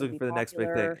 what's always going to looking be for the next big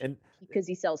thing. popular, And because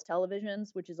he sells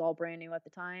televisions, which is all brand new at the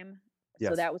time. So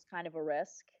yes, that was kind of a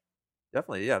risk.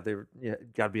 definitely, yeah. They were,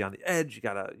 got to be on the edge. You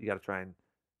gotta try and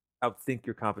outthink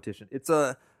your competition.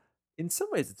 In some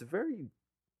ways, it's a very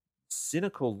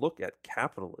cynical look at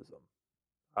capitalism.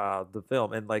 The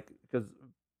film, and like because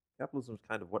capitalism is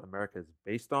kind of what America is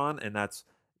based on, and that's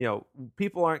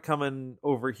people aren't coming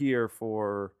over here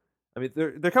for. I mean,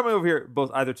 they're coming over here both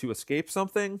either to escape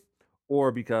something,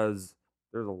 or because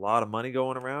there's a lot of money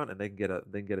going around, and they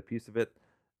can get a piece of it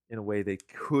in a way they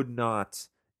could not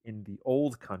in the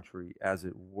old country, as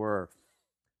it were.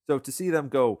 So to see them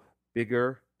go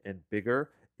bigger and bigger,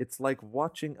 it's like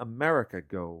watching America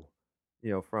go,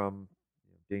 from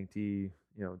dainty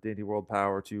world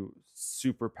power to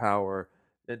superpower.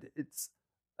 And it's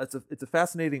a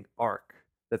fascinating arc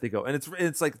that they go, and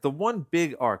it's like the one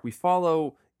big arc. We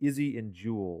follow Izzy and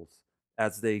Jules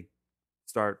as they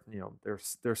start.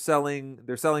 They're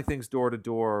selling things door to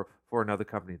door for another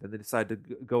company. Then they decide to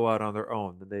go out on their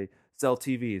own. Then they sell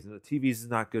TVs, and the TVs is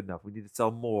not good enough. We need to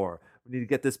sell more. We need to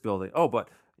get this building. Oh, but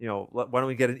why don't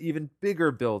we get an even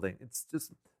bigger building? It's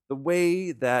just the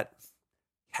way that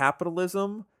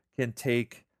capitalism can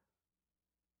take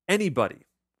anybody,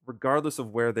 regardless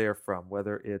of where they are from,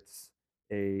 whether it's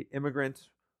a immigrant,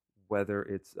 whether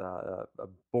it's a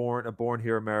born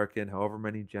here American, however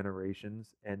many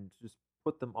generations, and just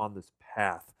put them on this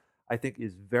path. I think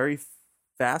is very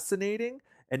fascinating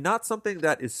and not something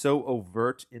that is so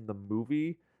overt in the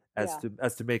movie as Yeah.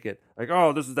 to make it like,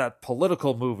 oh, this is that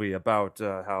political movie about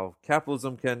how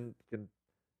capitalism can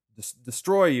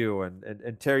destroy you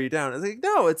and tear you down. It's like,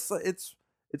 no, it's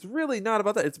really not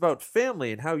about that. It's about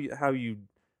family and how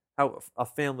a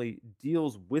family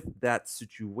deals with that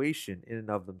situation in and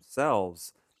of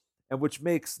themselves, and which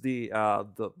makes the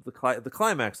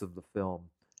climax of the film,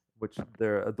 which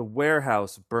the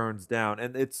warehouse burns down,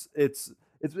 and it's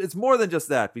more than just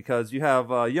that, because you have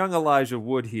young Elijah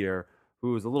Wood here,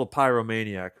 who is a little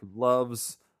pyromaniac who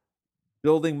loves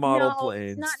building model No, it's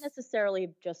planes. not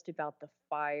necessarily just about the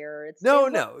fire. No,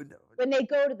 no, no. When they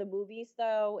go to the movies,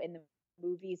 though, and the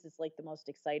movies is like the most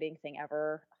exciting thing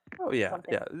ever. Oh yeah,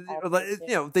 Something yeah. awful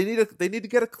too. They need to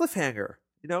get a cliffhanger.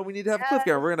 We need to have a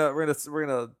cliffhanger. We're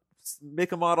gonna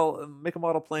make a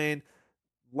model plane,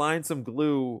 line some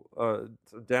glue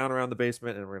down around the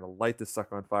basement, and we're gonna light this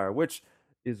sucker on fire. Which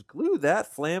is glue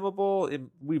that flammable?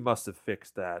 We must have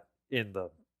fixed that in the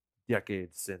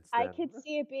decades since then. I could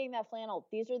see it being that flannel.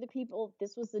 These are the people.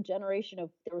 This was the generation of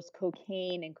there was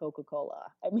cocaine in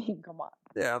Coca-Cola. I mean, come on.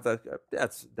 Yeah,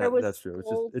 that's true.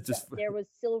 Gold It's just there was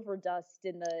silver dust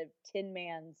in the Tin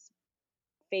Man's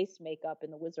face makeup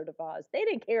in the Wizard of Oz. They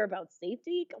didn't care about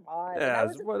safety. Come on. And yeah, that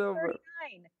it's was in whatever.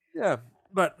 39. Yeah,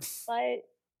 but But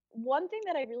one thing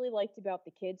that I really liked about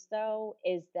the kids, though,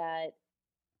 is that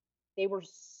they were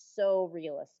so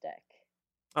realistic.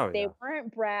 oh They yeah,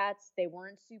 weren't brats. They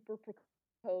weren't super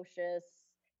precocious.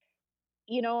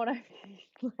 You know what I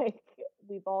mean? Like,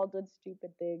 we've all done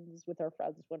stupid things with our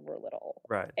friends when we're little.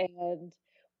 right. And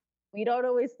we don't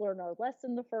always learn our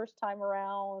lesson the first time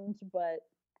around, but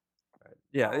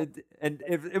Yeah,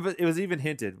 it was even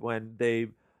hinted when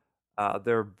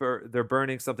they're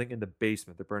burning something in the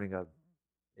basement. They're burning a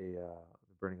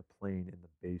plane in the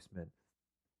basement,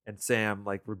 and Sam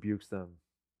like rebukes them,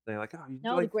 saying like, "Oh, you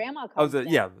no, like." the grandma Oh, comes down.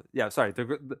 yeah. Sorry,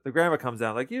 the grandma comes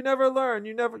down like, "You never learn.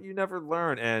 You never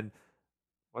learn." And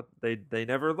what they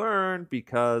never learn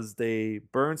because they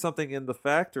burn something in the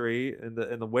factory in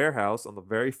the warehouse on the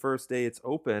very first day it's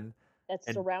open. That's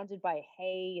And surrounded by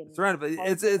hay and surrounded, but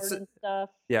it's cardboard and stuff.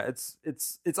 yeah,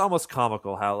 it's almost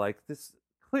comical how like this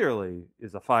clearly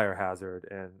is a fire hazard,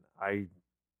 and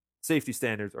safety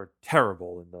standards are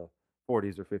terrible in the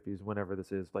 40s or 50s, whenever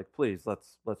this is. Like, please,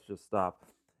 let's just stop.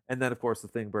 And then of course the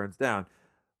thing burns down.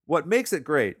 What makes it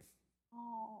great?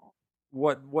 Oh.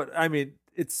 What I mean,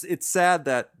 it's sad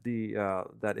that the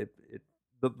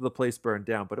place burned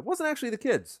down, but it wasn't actually the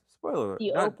kids. Spoiler alert.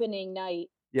 The opening night.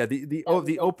 Yeah, the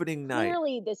opening night.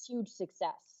 Clearly this huge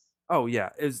success. Oh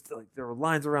yeah, is like there were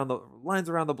lines around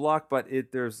the block, but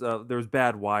there's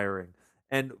bad wiring,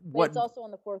 and But it's also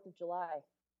on the 4th of July.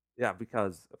 yeah,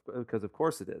 because of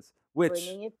course it is. Which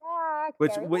Bringing it back.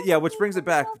 which brings it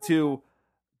back to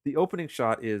the opening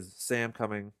shot is Sam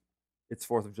coming. It's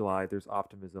 4th of July. There's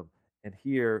optimism, and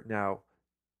here now,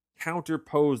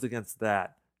 counterposed against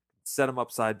that, set them up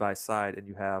side by side, and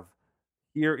you have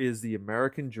here is the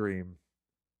American dream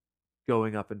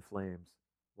going up in flames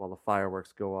while the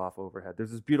fireworks go off overhead. There's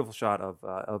this beautiful shot of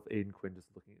Aiden Quinn just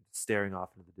staring off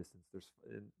into the distance.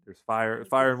 There's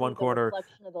fire in one corner,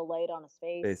 reflection of the light on his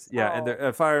face. yeah, and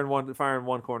there fire in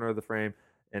one corner of the frame,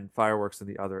 and fireworks in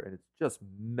the other, and it's just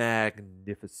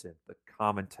magnificent. The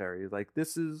commentary, like,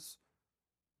 this is,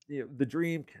 the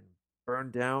dream can burn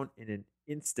down in an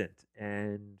instant,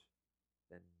 and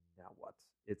then now what?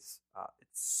 It's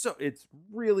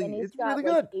really And he's it's got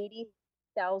really like good.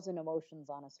 80,000 emotions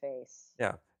on his face.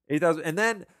 Yeah, 8,000. And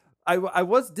then I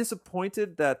was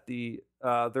disappointed that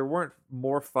there weren't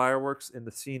more fireworks in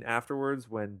the scene afterwards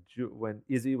when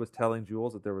Izzy was telling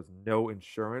Jules that there was no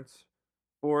insurance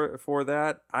for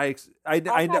that. I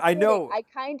know. I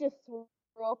kind of threw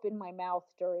up in my mouth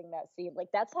during that scene. Like,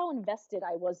 that's how invested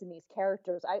I was in these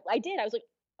characters. I did. I was like,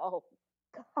 oh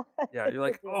god. Yeah, you're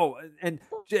like, oh, and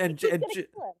He's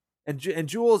and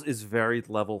Jules is very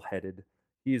level-headed.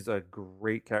 He's a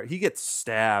great character. He gets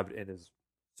stabbed and is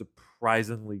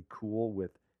surprisingly cool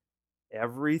with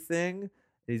everything.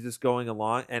 He's just going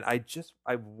along, and I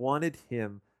wanted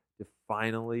him to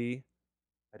finally,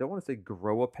 I don't want to say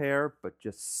grow a pair, but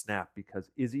just snap, because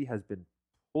Izzy has been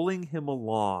pulling him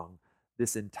along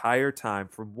this entire time,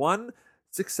 from one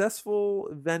successful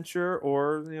venture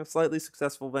or slightly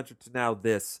successful venture to now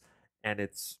this, and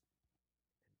it's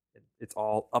it's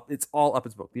all up. It's all up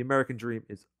in smoke. The American dream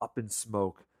is up in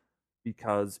smoke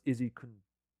because Izzy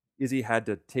had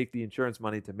to take the insurance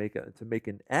money to make an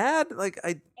ad. And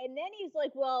then he's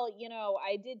like, "Well,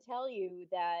 I did tell you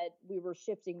that we were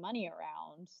shifting money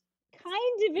around,"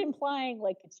 kind of implying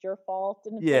like it's your fault.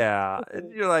 And it's yeah, like,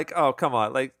 and you're like, oh come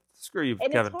on, like screw you,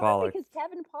 and Kevin it's hard Pollak. because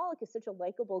Kevin Pollak is such a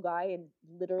likable guy in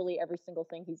literally every single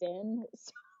thing he's in.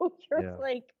 So you're Yeah.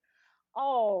 like,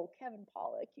 oh, Kevin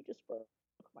Pollak, you just broke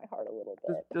my heart a little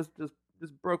bit. Just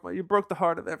broke the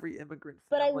heart of every immigrant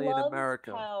But I family in loved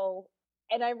America. how,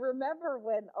 and I remember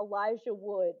when Elijah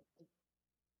Wood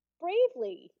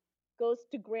bravely goes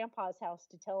to Grandpa's house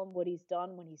to tell him what he's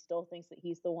done when he still thinks that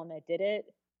he's the one that did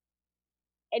it.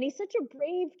 And he's such a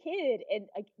brave kid, and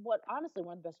honestly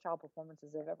one of the best child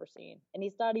performances I've ever seen. And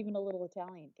he's not even a little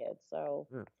Italian kid, so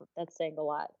that's saying a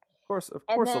lot. Of course,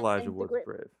 Elijah Wood's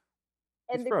brave.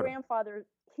 And the grandfather,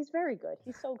 he's very good.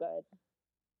 He's so good.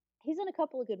 He's in a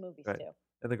couple of good movies too.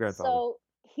 And the grandfather. So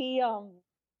he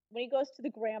when he goes to the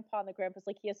grandpa, and the grandpa's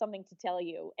like, he has something to tell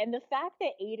you. And the fact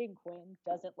that Aidan Quinn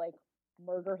doesn't like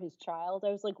murder his child, I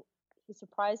was like, he's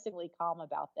surprisingly calm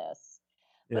about this.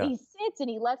 But he sits and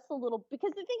he lets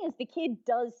because the thing is, the kid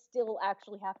does still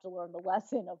actually have to learn the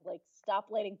lesson of like, stop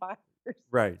lighting fires.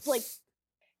 Right. Like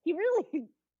he really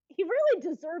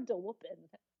deserved a whooping.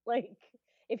 Like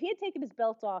if he had taken his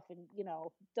belt off and,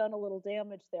 done a little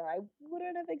damage there, I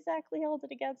wouldn't have exactly held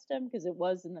it against him because it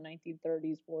was in the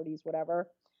 1930s, 40s, whatever.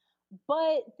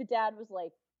 But the dad was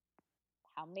like,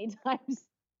 how many times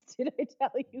did I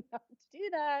tell you not to do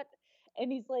that?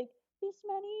 And he's like, this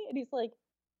many? And he's like,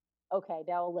 okay,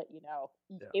 now I'll let you know.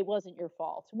 Yeah. It wasn't your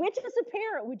fault. Which, as a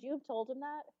parent, would you have told him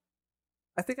that?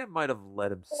 I think I might have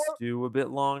let him stew a bit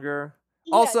longer.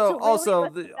 Yeah,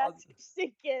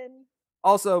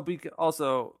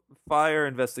 Also, fire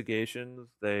investigations,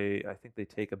 I think they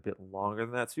take a bit longer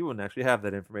than that, so you wouldn't actually have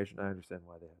that information. I understand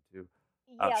why they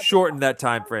had to shorten that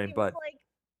time frame, but like,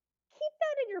 keep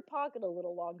that in your pocket a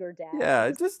little longer, Dad.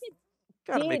 Yeah, just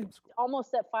gotta make them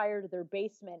almost set fire to their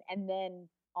basement, and then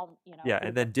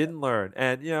and then didn't learn,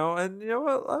 and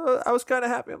what, I was kind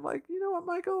of happy. I'm like, you know what,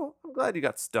 Michael, I'm glad you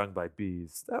got stung by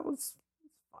bees. It's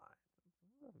fine.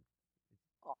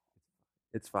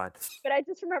 It's fine. But I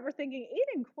just remember thinking,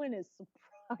 Aidan Quinn is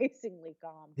surprisingly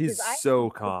calm. He's so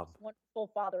calm. The most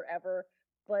wonderful father ever,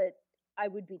 but I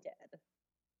would be dead.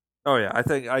 Oh yeah, I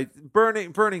think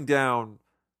burning down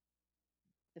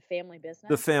the family business.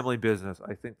 The family business.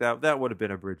 I think that would have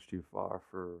been a bridge too far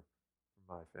for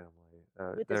my family.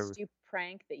 With the stupid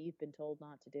prank that you've been told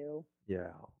not to do.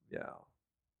 Yeah.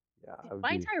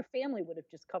 My entire family would have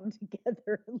just come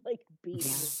together and like beat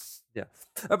me. Yeah,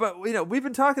 but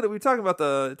we've talking about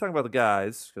the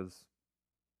guys because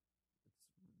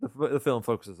the film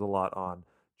focuses a lot on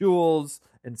Jules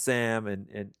and Sam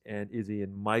and Izzy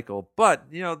and Michael, but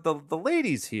the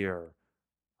ladies here,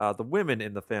 the women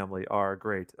in the family are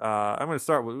great. We're going to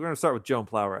start with Joan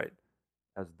Plowright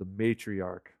as the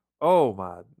matriarch. Oh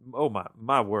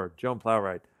my word, Joan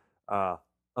Plowright,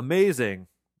 amazing.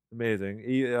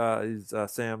 He is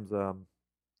Sam's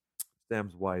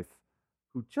wife,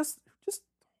 who just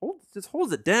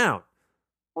holds it down.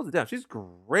 She's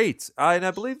great. And I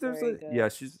believe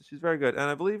she's very good. And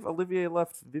I believe Olivier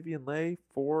left Vivien Leigh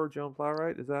for Joan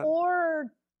Plowright. Is that? Or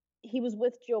he was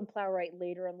with Joan Plowright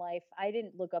later in life. I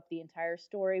didn't look up the entire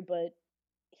story, but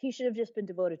he should have just been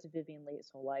devoted to Vivien Leigh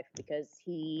his whole life because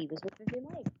he was with Vivien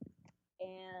Leigh.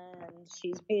 And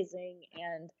she's amazing.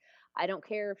 And I don't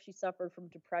care if she suffered from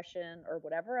depression or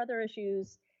whatever other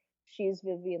issues. She's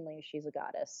Vivien Leigh. She's a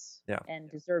goddess,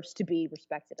 and deserves to be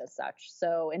respected as such.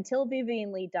 So until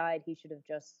Vivien Leigh died, he should have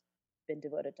just been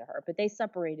devoted to her. But they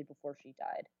separated before she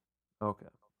died. Okay,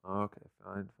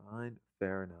 fine,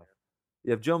 fair enough.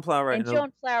 You have Joan Plowright, and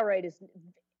Joan Plowright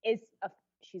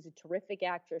she's a terrific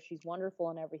actress. She's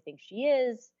wonderful in everything she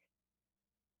is.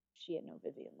 She had no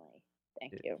Vivien Leigh.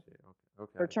 Thank you.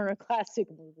 Okay. For Turner Classic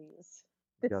Movies.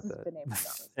 This Got is that. the name of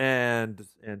it.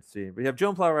 And scene. We have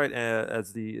Joan Plowright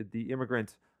as the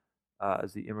immigrant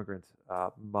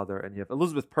mother, and you have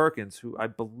Elizabeth Perkins, who I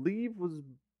believe was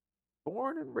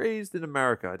born and raised in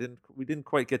America. We didn't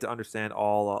quite get to understand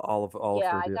all of her.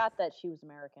 Yeah, I got that she was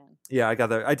American. Yeah, I got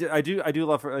that. I do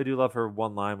love her. I do love her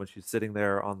one line when she's sitting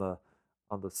there on the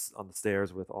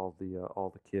stairs with all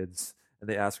the kids. And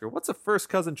they ask her, "What's a first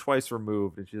cousin twice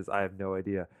removed?" And she says, "I have no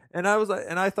idea." And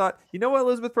I thought, you know what,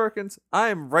 Elizabeth Perkins, I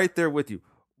am right there with you.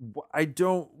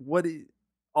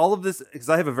 All of this, because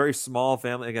I have a very small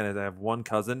family. Again, I have one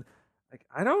cousin. Like,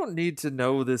 I don't need to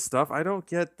know this stuff. I don't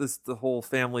get the whole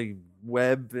family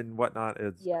web and whatnot.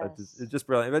 It's just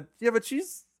brilliant. But yeah, but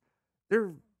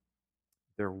they're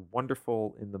they're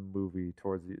wonderful in the movie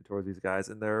towards these guys,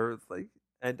 and they're like,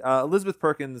 and Elizabeth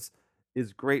Perkins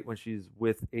is great when she's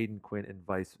with Aiden Quinn and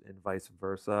vice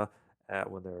versa,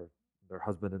 when they're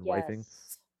husband and wifing.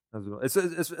 Yes.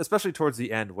 It's especially towards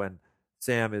the end when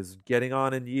Sam is getting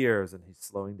on in years and he's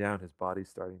slowing down, his body's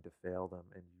starting to fail them,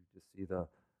 and you just see the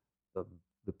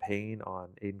the pain on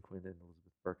Aiden Quinn and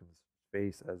Elizabeth Perkins'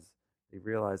 face as they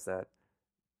realize that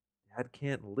Dad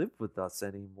can't live with us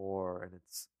anymore, and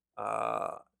it's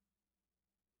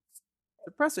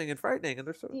depressing and frightening, and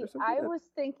they're so I good at. was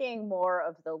thinking more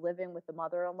of the living with the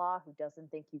mother-in-law who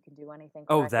doesn't think you can do anything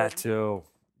Oh, correctly. that too.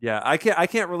 Yeah, I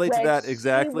can't relate to that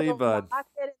exactly, she will but not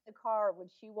get in the car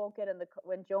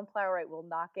when Joan Plowright will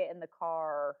not get in the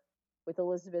car with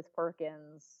Elizabeth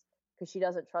Perkins because she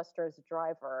doesn't trust her as a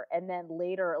driver, and then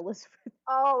later Elizabeth.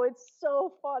 Oh, it's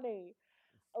so funny.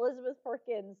 Elizabeth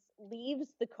Perkins leaves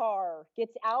the car,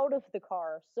 gets out of the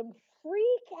car. Some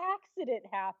freak accident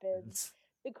happens.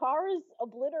 The car is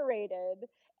obliterated,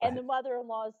 and the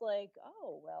mother-in-law is like,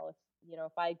 "Oh, well,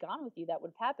 if I had gone with you, that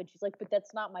would have happened." She's like, "But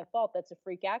that's not my fault. That's a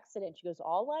freak accident." She goes,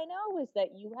 "All I know is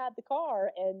that you had the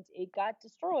car and it got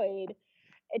destroyed."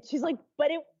 And she's like,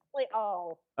 "But it like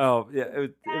oh yeah, it was.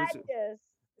 madness."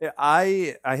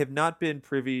 I have not been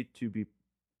privy to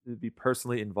be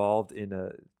personally involved in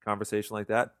a conversation like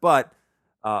that, but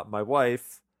my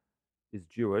wife is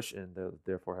Jewish and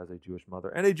therefore has a Jewish mother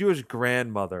and a Jewish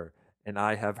grandmother, and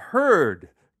I have heard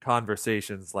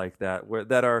conversations like that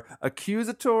that are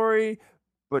accusatory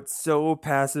but so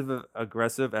passive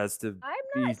aggressive as to.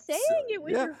 I'm not saying it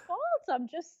was your fault. I'm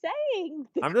just saying.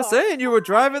 I'm just saying you were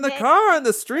driving the car and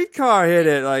the streetcar hit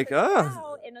it like in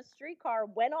a streetcar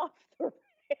went off the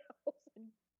rails.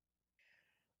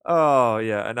 Oh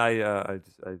yeah, and I and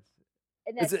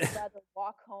then she'd rather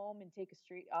walk home and take a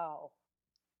street. Oh.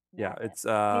 Yeah, it's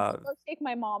Let's take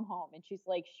my mom home, and she's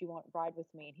like, she won't ride with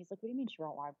me, and he's like, what do you mean she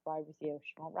won't ride with you?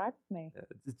 She won't ride with me.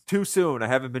 It's too soon. I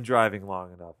haven't been driving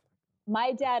long enough.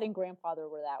 My dad and grandfather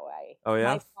were that way. Oh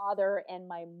yeah. My father and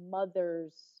my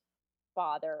mother's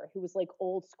father, who was like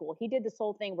old school, he did this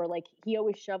whole thing where like he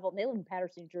always shoveled. They live in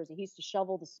Patterson, New Jersey. He used to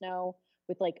shovel the snow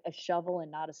with like a shovel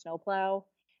and not a snowplow.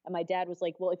 And my dad was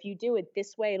like, well, if you do it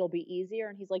this way, it'll be easier.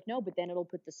 And he's like, no, but then it'll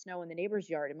put the snow in the neighbor's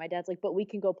yard. And my dad's like, but we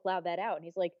can go plow that out. And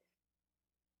he's like,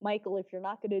 Michael, if you're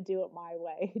not going to do it my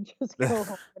way, just go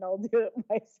home and I'll do it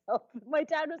myself. My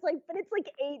dad was like, but it's like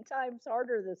 8 times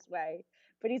harder this way.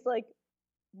 But he's like,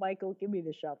 Michael, give me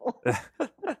the shovel.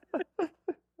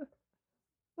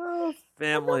 Oh,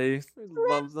 family. We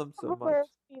love them so much.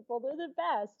 People, they're the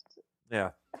best.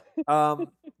 Yeah.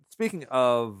 Speaking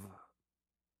of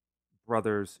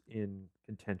brothers in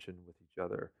contention with each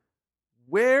other,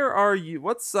 where are you?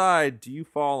 What side do you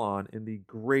fall on in the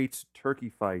great turkey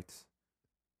fight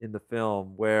in the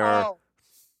film? Where? Oh,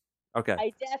 okay,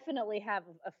 I definitely have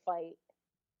a fight.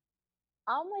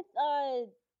 I'm with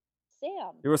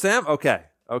Sam. You were Sam? Okay,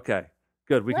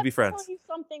 good. We can be friends. Let me tell you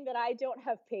something that I don't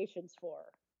have patience for.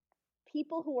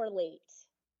 People who are late.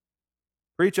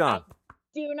 Preach on. I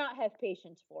do not have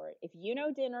patience for it. If you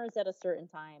know dinner is at a certain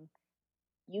time,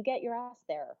 you get your ass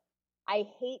there. I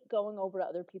hate going over to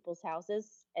other people's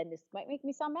houses, and this might make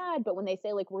me sound mad, but when they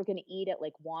say like we're gonna eat at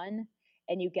like 1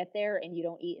 and you get there and you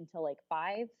don't eat until like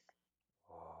 5,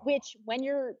 which when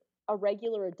you're a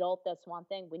regular adult, that's one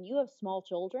thing. When you have small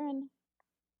children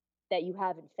that you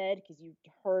haven't fed because you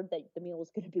heard that the meal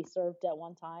was going to be served at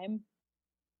one time,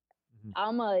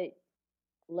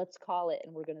 let's call it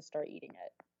and we're going to start eating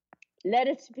it. Let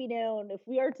it be known, if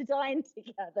we are to dine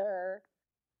together,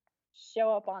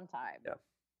 show up on time. Yeah,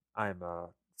 I'm a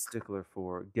stickler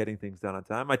for getting things done on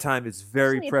time. My time is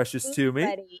very precious to me.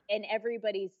 Ready, and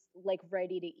everybody's like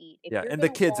ready to eat. If yeah, and the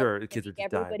kids are just everybody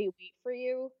dying. Wait for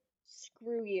you.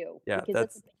 Screw you. Yeah,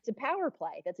 because it's a power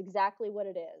play. That's exactly what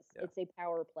it is. Yeah. It's a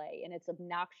power play, and it's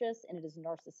obnoxious, and it is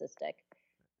narcissistic.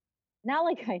 Not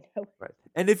like I know. Right.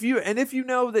 And if you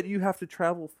know that you have to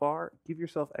travel far, give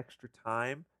yourself extra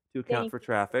time to account for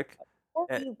traffic. Or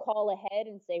you call ahead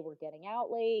and say we're getting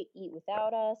out late, eat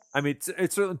without us. I mean,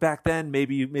 it's certainly back then.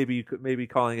 Maybe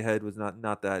calling ahead was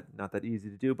not that easy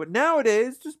to do. But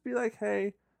nowadays, just be like,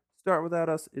 hey, start without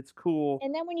us. It's cool.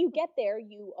 And then when you get there,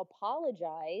 you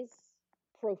apologize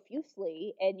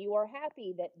profusely, and you are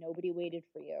happy that nobody waited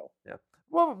for you. Yeah.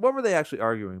 What were they actually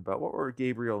arguing about? What were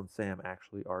Gabriel and Sam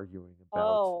actually arguing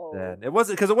about then? It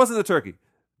wasn't the turkey.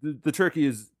 The turkey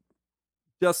is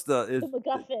just the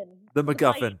MacGuffin. The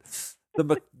MacGuffin.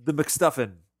 the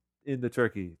McStuffin in the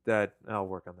turkey. That I'll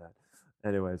work on that.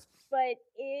 Anyways. But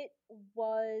it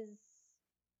was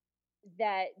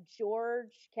that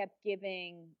George kept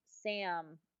giving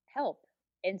Sam help,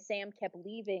 and Sam kept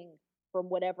leaving from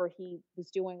whatever he was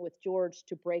doing with George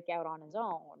to break out on his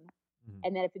own.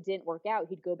 And then if it didn't work out,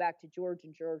 he'd go back to George,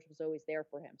 and George was always there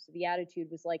for him. So the attitude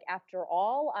was like, after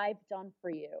all I've done for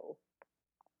you,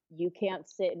 you can't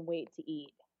sit and wait to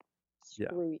eat.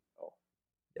 Screw you.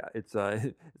 Yeah, it's it's not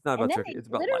And about then turkey. they It's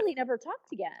about life. literally never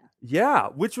talked again. Yeah,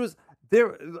 which was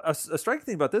there. A striking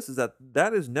thing about this is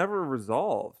that is never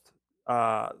resolved.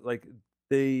 Like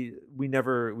we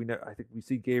never. I think we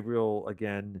see Gabriel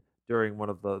again during one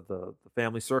of the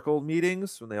family circle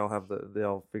meetings when they all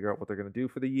figure out what they're going to do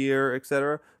for the year,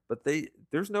 etc. But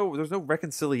there's no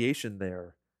reconciliation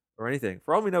there or anything.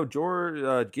 For all we know,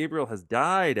 Gabriel has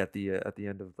died at the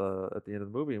end of the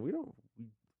movie, and we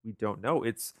don't know.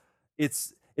 It's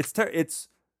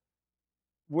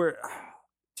where,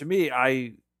 to me,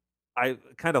 I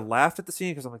kind of laughed at the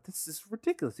scene because I'm like, this is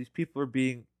ridiculous. These people are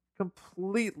being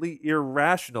completely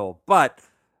irrational. But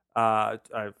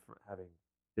having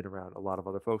been around a lot of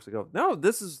other folks that go, no,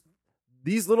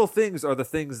 these little things are the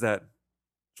things that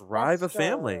drive a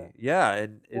family. Yeah,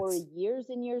 and for it's years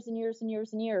and years and years and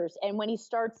years and years. And when he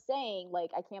starts saying,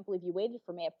 like, I can't believe you waited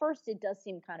for me, at first it does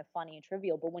seem kind of funny and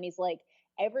trivial, but when he's like,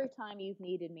 every time you've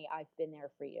needed me, I've been there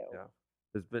for you.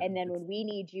 Yeah. And then when we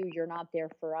need you, you're not there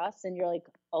for us, and you're like,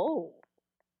 oh,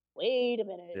 wait a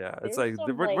minute. Yeah, it's There's like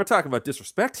some, we're talking about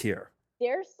disrespect here.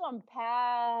 There's some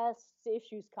past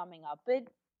issues coming up, but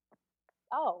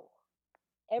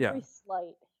every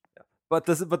slight. Yeah. But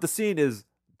the scene is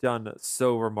done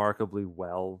so remarkably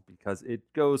well because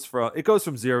it goes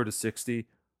from 0 to 60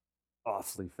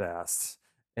 awfully fast,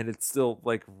 and it's still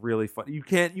like really fun.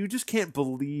 You just can't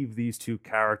believe these two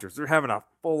characters. They're having a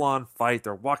full on fight.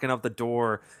 They're walking out the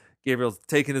door. Gabriel's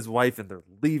taking his wife and they're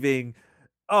leaving.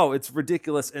 Oh, it's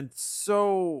ridiculous and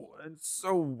so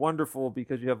wonderful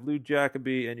because you have Lou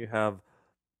Jacoby and you have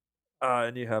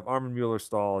Armin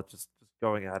Mueller-Stahl just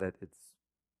going at it. It's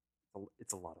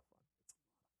a lot of fun.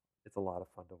 It's a lot of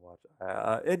fun to watch.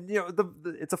 And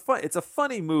it's a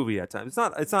funny movie at times.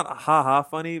 It's not ha ha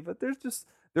funny, but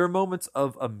there are moments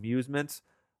of amusement,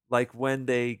 like when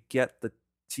they get the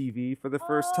TV for the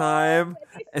first time.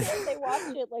 They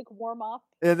watch it like warm up,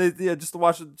 and they just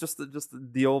watch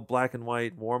the old black and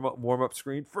white warm up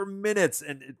screen for minutes,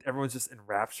 and everyone's just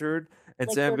enraptured. And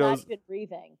like Sam goes, not even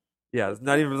breathing. Yeah, it's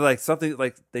not even like something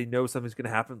like they know something's gonna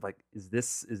happen. Like, is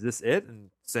this it? And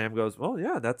Sam goes, well,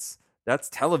 yeah, that's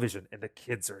television, and the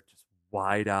kids are just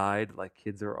wide eyed, like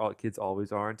kids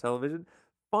always are on television.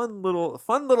 Fun little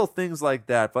things like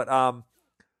that. But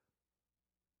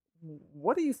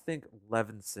what do you think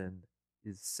Levinson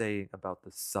is saying about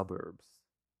the suburbs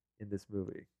in this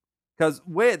movie? Because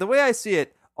the way I see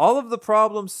it, all of the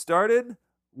problems started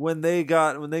when they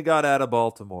got out of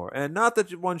Baltimore, and not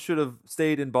that one should have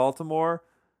stayed in Baltimore,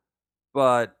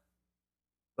 but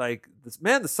like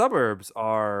the suburbs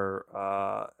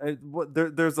are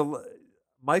there's a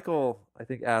Michael, I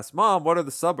think, asked Mom, what are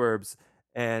the suburbs?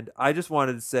 And I just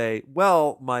wanted to say,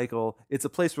 well, Michael, it's a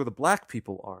place where the black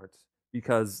people aren't,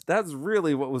 because that's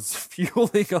really what was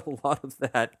fueling a lot of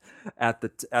that at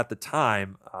the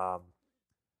time. I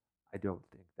don't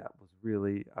think that was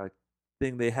really a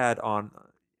thing they had on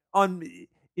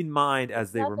in mind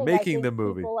as they were making the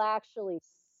movie. People actually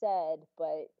said,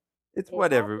 but it's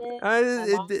whatever.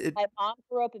 My mom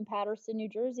grew up in Paterson, New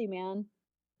Jersey, man.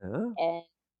 Huh? And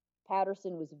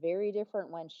Paterson was very different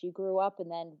when she grew up,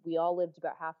 and then we all lived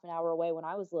about half an hour away when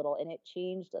I was little, and it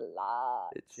changed a lot.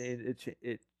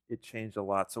 It changed a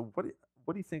lot. So what do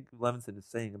you think Levinson is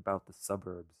saying about the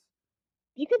suburbs?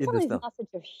 You can tell he's not such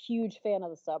a huge fan of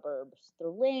the suburbs. They're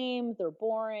lame, they're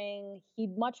boring.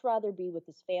 He'd much rather be with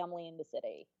his family in the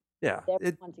city. Yeah,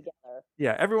 everyone together.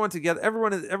 Yeah, everyone together.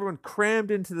 Everyone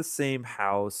crammed into the same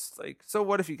house. Like, so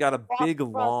what if you got a big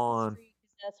lawn?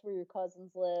 That's where your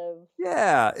cousins live.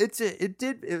 Yeah, it's a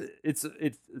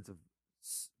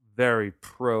very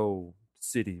pro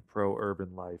city, pro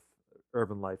urban life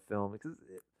film, because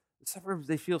the suburbs,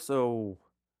 they feel so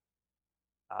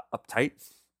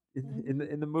uptight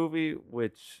in the movie,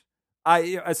 which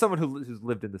as someone who's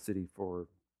lived in the city for a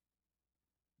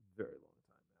very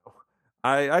long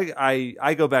time now,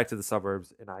 I go back to the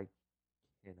suburbs and I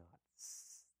cannot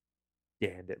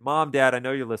stand it. Mom, Dad, I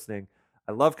know you're listening.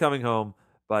 I love coming home,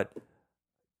 but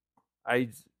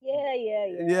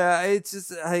yeah, it's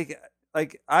just like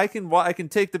I can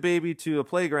take the baby to a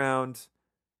playground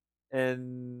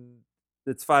and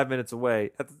it's 5 minutes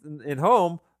away. In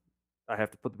home, I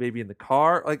have to put the baby in the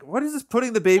car. Like, what is this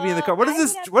putting the baby in the car? What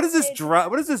is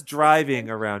this driving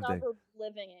around thing?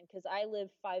 Living in, because I live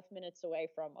 5 minutes away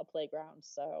from a playground,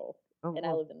 so I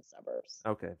live in the suburbs.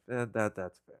 Okay, that's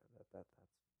fair. That's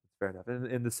fair enough.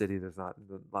 In the city, there's not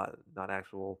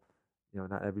actual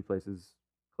not every place is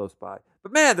close by.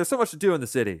 But man, there's so much to do in the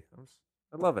city.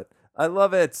 I love it. I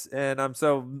love it, and I'm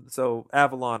so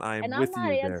Avalon. I am And I'm with not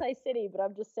you there. anti-city, but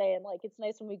I'm just saying, like, it's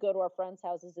nice when we go to our friends'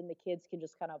 houses and the kids can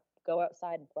just kind of go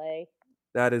outside and play,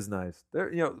 That is nice. There,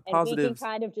 and we can positives.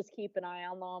 kind of just keep an eye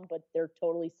on them, but they're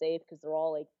totally safe because they're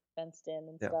all like fenced in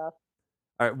and Yeah. stuff.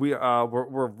 All right,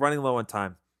 we're running low on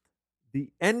time.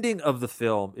 The ending of the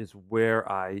film is where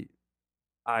I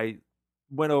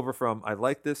went over from I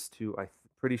like this to I'm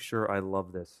pretty sure I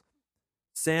love this.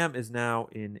 Sam is now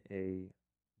in a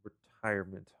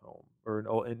retirement home or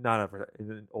in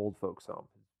an old folks home.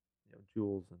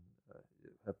 Jules and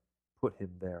have put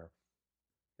him there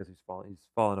because he's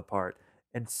fallen apart.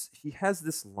 And he has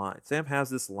this line. Sam has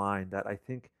this line that I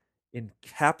think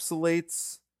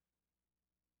encapsulates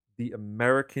the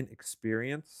American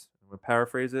experience. I'm going to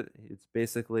paraphrase it. It's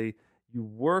basically you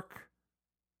work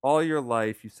all your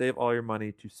life, you save all your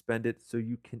money to spend it so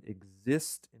you can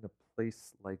exist in a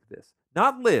place like this.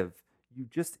 Not live, you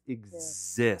just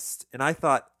exist. And I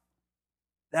thought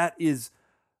that is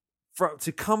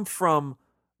to come from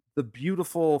the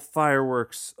beautiful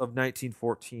fireworks of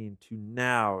 1914 to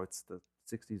now, it's the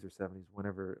 60s or 70s,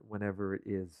 whenever it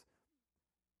is.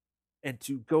 And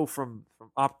to go from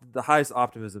the highest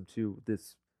optimism to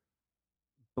this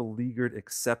beleaguered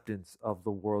acceptance of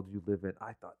the world you live in,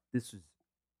 I thought this was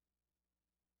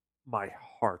my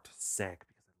heart sank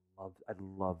because I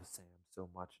love Sam so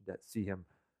much that see him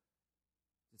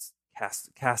just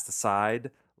cast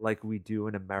aside like we do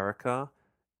in America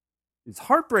is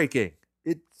heartbreaking.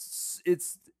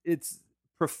 It's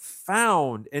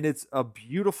profound and it's a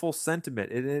beautiful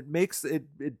sentiment and it makes it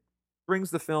brings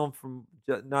the film from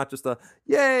not just a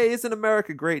yay isn't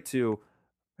America great to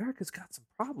America's got some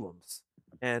problems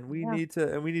and we need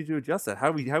to adjust that.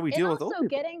 How we deal with old people.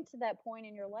 Getting to that point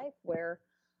in your life where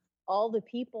all the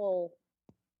people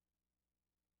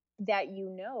that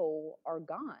are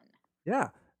gone. Yeah.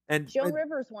 And Joan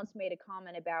Rivers once made a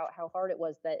comment about how hard it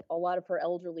was that a lot of her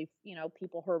elderly,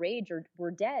 people her age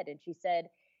were dead. And she said,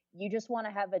 you just want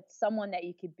to have someone that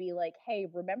you could be like, hey,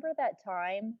 remember that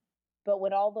time? But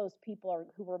when all those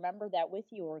people who remember that with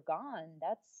you are gone,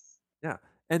 that's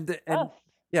tough.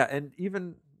 And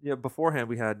even beforehand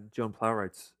we had Joan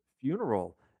Plowright's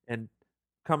funeral and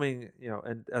coming,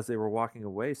 and as they were walking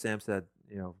away, Sam said,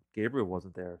 Gabriel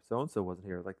wasn't there, so and so wasn't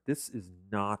here. Like this is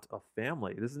not a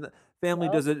family. This isn't family.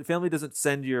 Family doesn't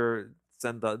send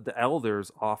the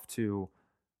elders off to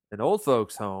an old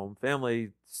folks home.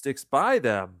 Family sticks by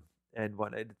them, and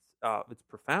when it's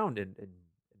profound and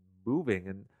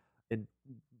moving, and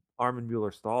Armin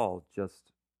Mueller-Stahl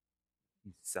just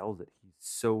he sells it. He's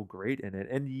so great in it,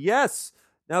 and yes.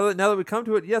 Now that we come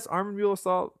to it, yes, Armin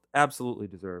Mueller-Stahl absolutely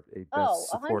deserved a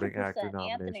Best Supporting Actor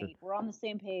nomination. Anthony, we're on the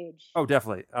same page. Oh,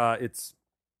 definitely. It's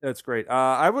great.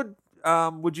 I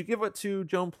would you give it to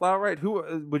Joan Plowright?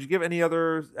 Who would you give any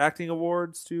other acting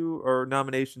awards to or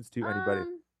nominations to anybody?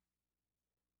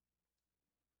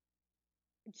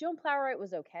 Joan Plowright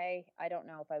was okay. I don't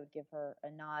know if I would give her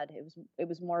a nod. It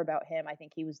was more about him. I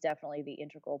think he was definitely the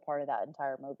integral part of that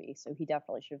entire movie, so he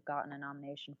definitely should have gotten a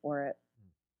nomination for it.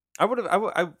 I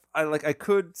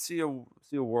could see a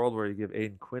world where you give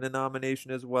Aidan Quinn a nomination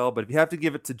as well, but if you have to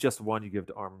give it to just one, you give it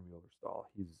to Armin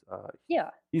Mueller-Stahl.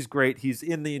 He's great. He's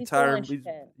in the entire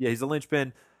he's a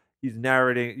linchpin. He's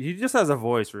narrating. He just has a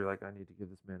voice where you're like, I need to give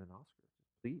this man an Oscar.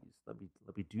 Please let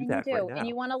me do that right now. And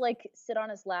you want to sit on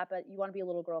his lap. You want to be a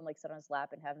little girl and sit on his lap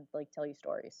and have him tell you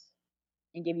stories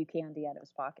and give you candy out of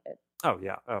his pocket. Oh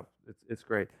yeah. Oh, it's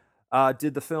great.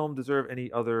 Did the film deserve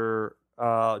any other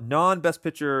non-Best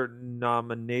Picture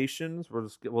nominations?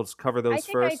 We'll just cover those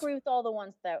first. I agree with all the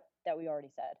ones that we already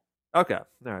said. Okay,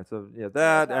 all right. So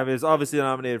that is obviously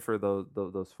nominated for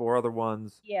those four other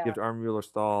ones. Yeah. Give to Armin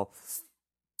Mueller-Stahl.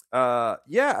 Can't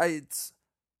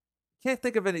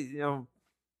think of any.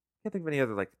 Can't think of any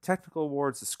other technical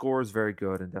awards. The score is very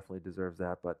good and definitely deserves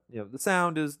that. But the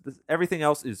sound is everything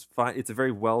else is fine. It's a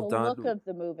very well done. The look of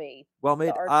the movie, well made.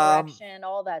 The art direction,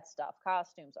 all that stuff,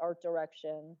 costumes, art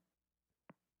direction.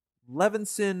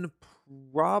 Levinson,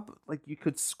 you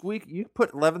could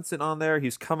put Levinson on there.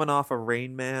 He's coming off of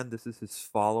Rain Man. This is his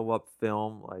follow-up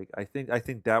film. I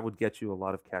think that would get you a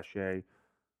lot of cachet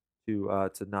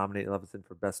to nominate Levinson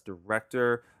for Best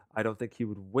Director. I don't think he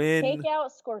would win. Take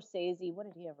out Scorsese. What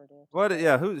did he ever do? What?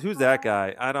 Yeah, who's that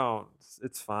guy? I don't.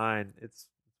 It's fine. It's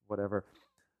whatever.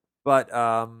 But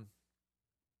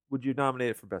would you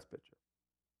nominate it for Best Picture?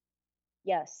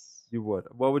 Yes. You would.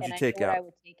 What would you take out? I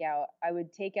would take out. I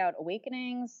would take out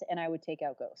Awakenings, and I would take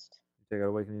out Ghost. Take out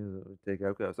Awakenings. Take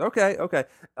out Ghost. Okay.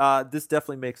 This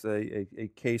definitely makes a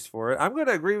case for it. I'm going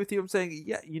to agree with you. I'm saying,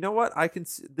 yeah. You know what? I can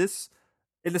see this.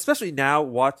 and especially now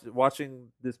watching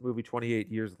this movie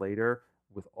 28 years later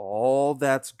with all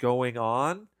that's going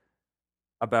on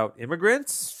about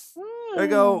immigrants, I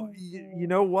go, you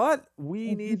know what?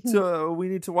 We need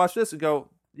to watch this and go,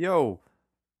 yo,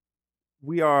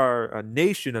 we are a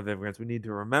nation of immigrants. We need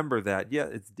to remember that. Yeah,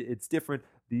 it's different.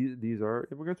 These are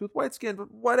immigrants with white skin, but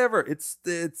whatever. It's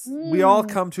we all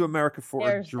come to America for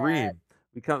There's a dream. that.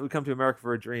 We come to America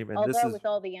for a dream, and Although this is with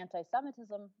all the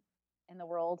anti-Semitism in the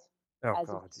world oh as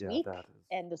god, of this yeah, week that is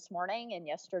and this morning and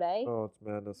yesterday, oh, it's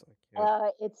madness. I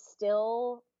can't. it's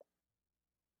still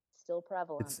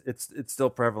prevalent. It's still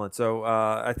prevalent. So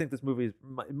I think this movie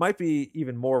might be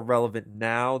even more relevant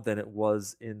now than it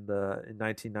was in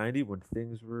 1990 when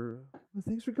things were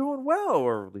going well,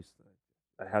 or at least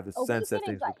I have the sense that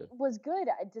things were good. Was good.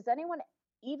 Does anyone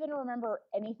even remember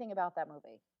anything about that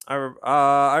movie?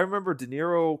 I remember De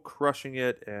Niro crushing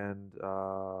it and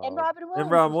Robin Williams.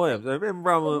 And Robin Williams. The Williams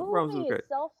was movie great.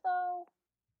 itself, though.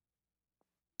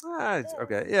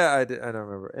 Okay, yeah, I don't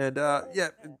remember. And yeah.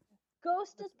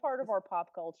 Ghost is part of our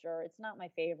pop culture. It's not my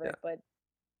favorite, but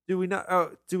do we not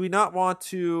want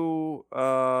to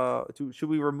should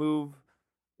we remove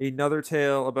another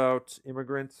tale about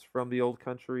immigrants from the old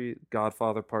country,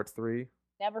 Godfather Part 3?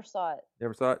 Never saw it.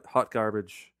 Hot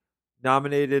garbage.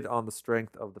 Nominated on the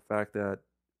strength of the fact that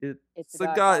it's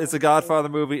a Godfather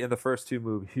movie, and the first two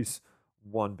movies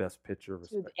won Best Picture.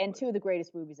 And two of the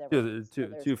greatest movies ever.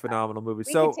 Two phenomenal movies.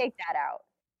 We can take that out.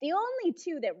 The only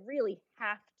two that really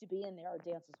have to be in there are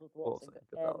Dances with Wolves and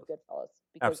Goodfellas.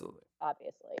 Absolutely.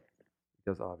 Obviously.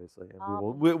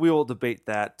 And we will debate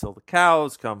that till the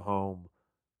cows come home.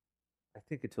 I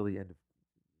think until the end of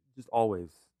just always.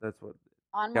 That's what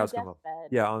on my deathbed.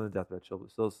 Yeah, on the deathbed. She'll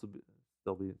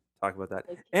still be talking about that.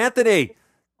 Anthony,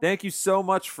 thank you so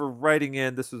much for writing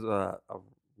in. This was a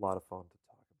lot of fun to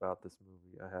talk about this movie.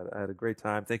 I had a great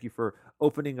time. Thank you for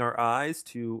opening our eyes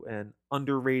to an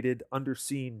underrated,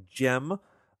 underseen gem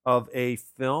of a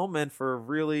film, and for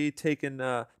really taking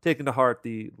to heart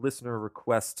the listener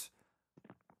request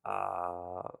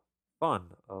fun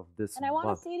of this. And I want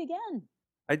to see it again.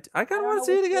 I kind of want to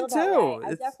see it again too.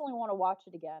 I definitely want to watch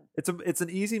it again. It's an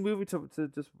easy movie to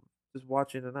just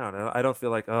watch in and out. I don't feel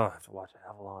like, oh, I have to watch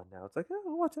Avalon now. It's like, oh,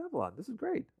 I'll watch Avalon. This is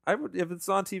great. I would, if it's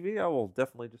on TV, I will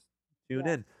definitely just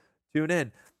tune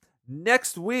in.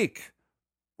 Next week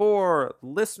for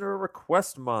Listener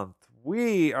Request Month,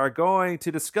 we are going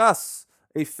to discuss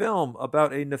a film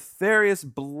about a nefarious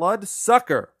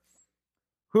bloodsucker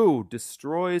who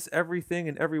destroys everything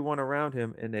and everyone around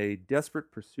him in a desperate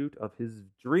pursuit of his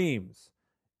dreams.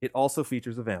 It also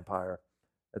features a vampire.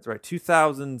 That's right,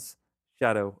 2000's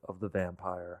Shadow of the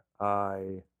Vampire.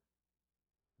 I'm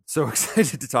so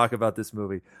excited to talk about this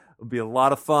movie. It'll be a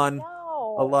lot of fun. I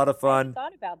haven't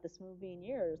thought about this movie in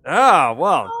years.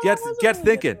 Well, get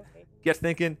thinking. Get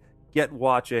thinking. Get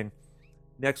watching.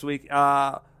 Next week,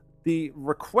 the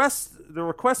request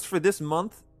for this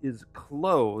month is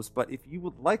closed, but if you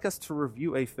would like us to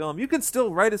review a film, you can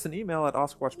still write us an email at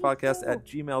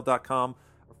OscarWatchPodcast@gmail.com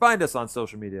or find us on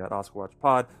social media at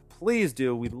OscarWatchPod. Please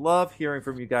do. We love hearing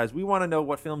from you guys. We want to know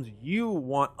what films you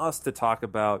want us to talk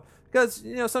about, because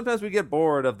sometimes we get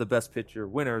bored of the Best Picture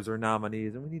winners or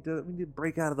nominees, and we need to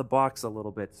break out of the box a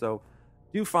little bit. So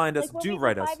do find us, do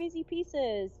write us. 5 Easy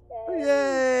Pieces.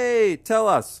 Yay! Tell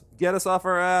us, get us off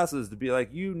our asses to be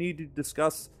like, you need to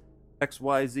discuss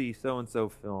XYZ so-and-so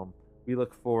film. We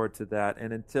look forward to that.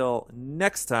 And until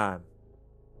next time,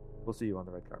 we'll see you on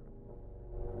the red carpet.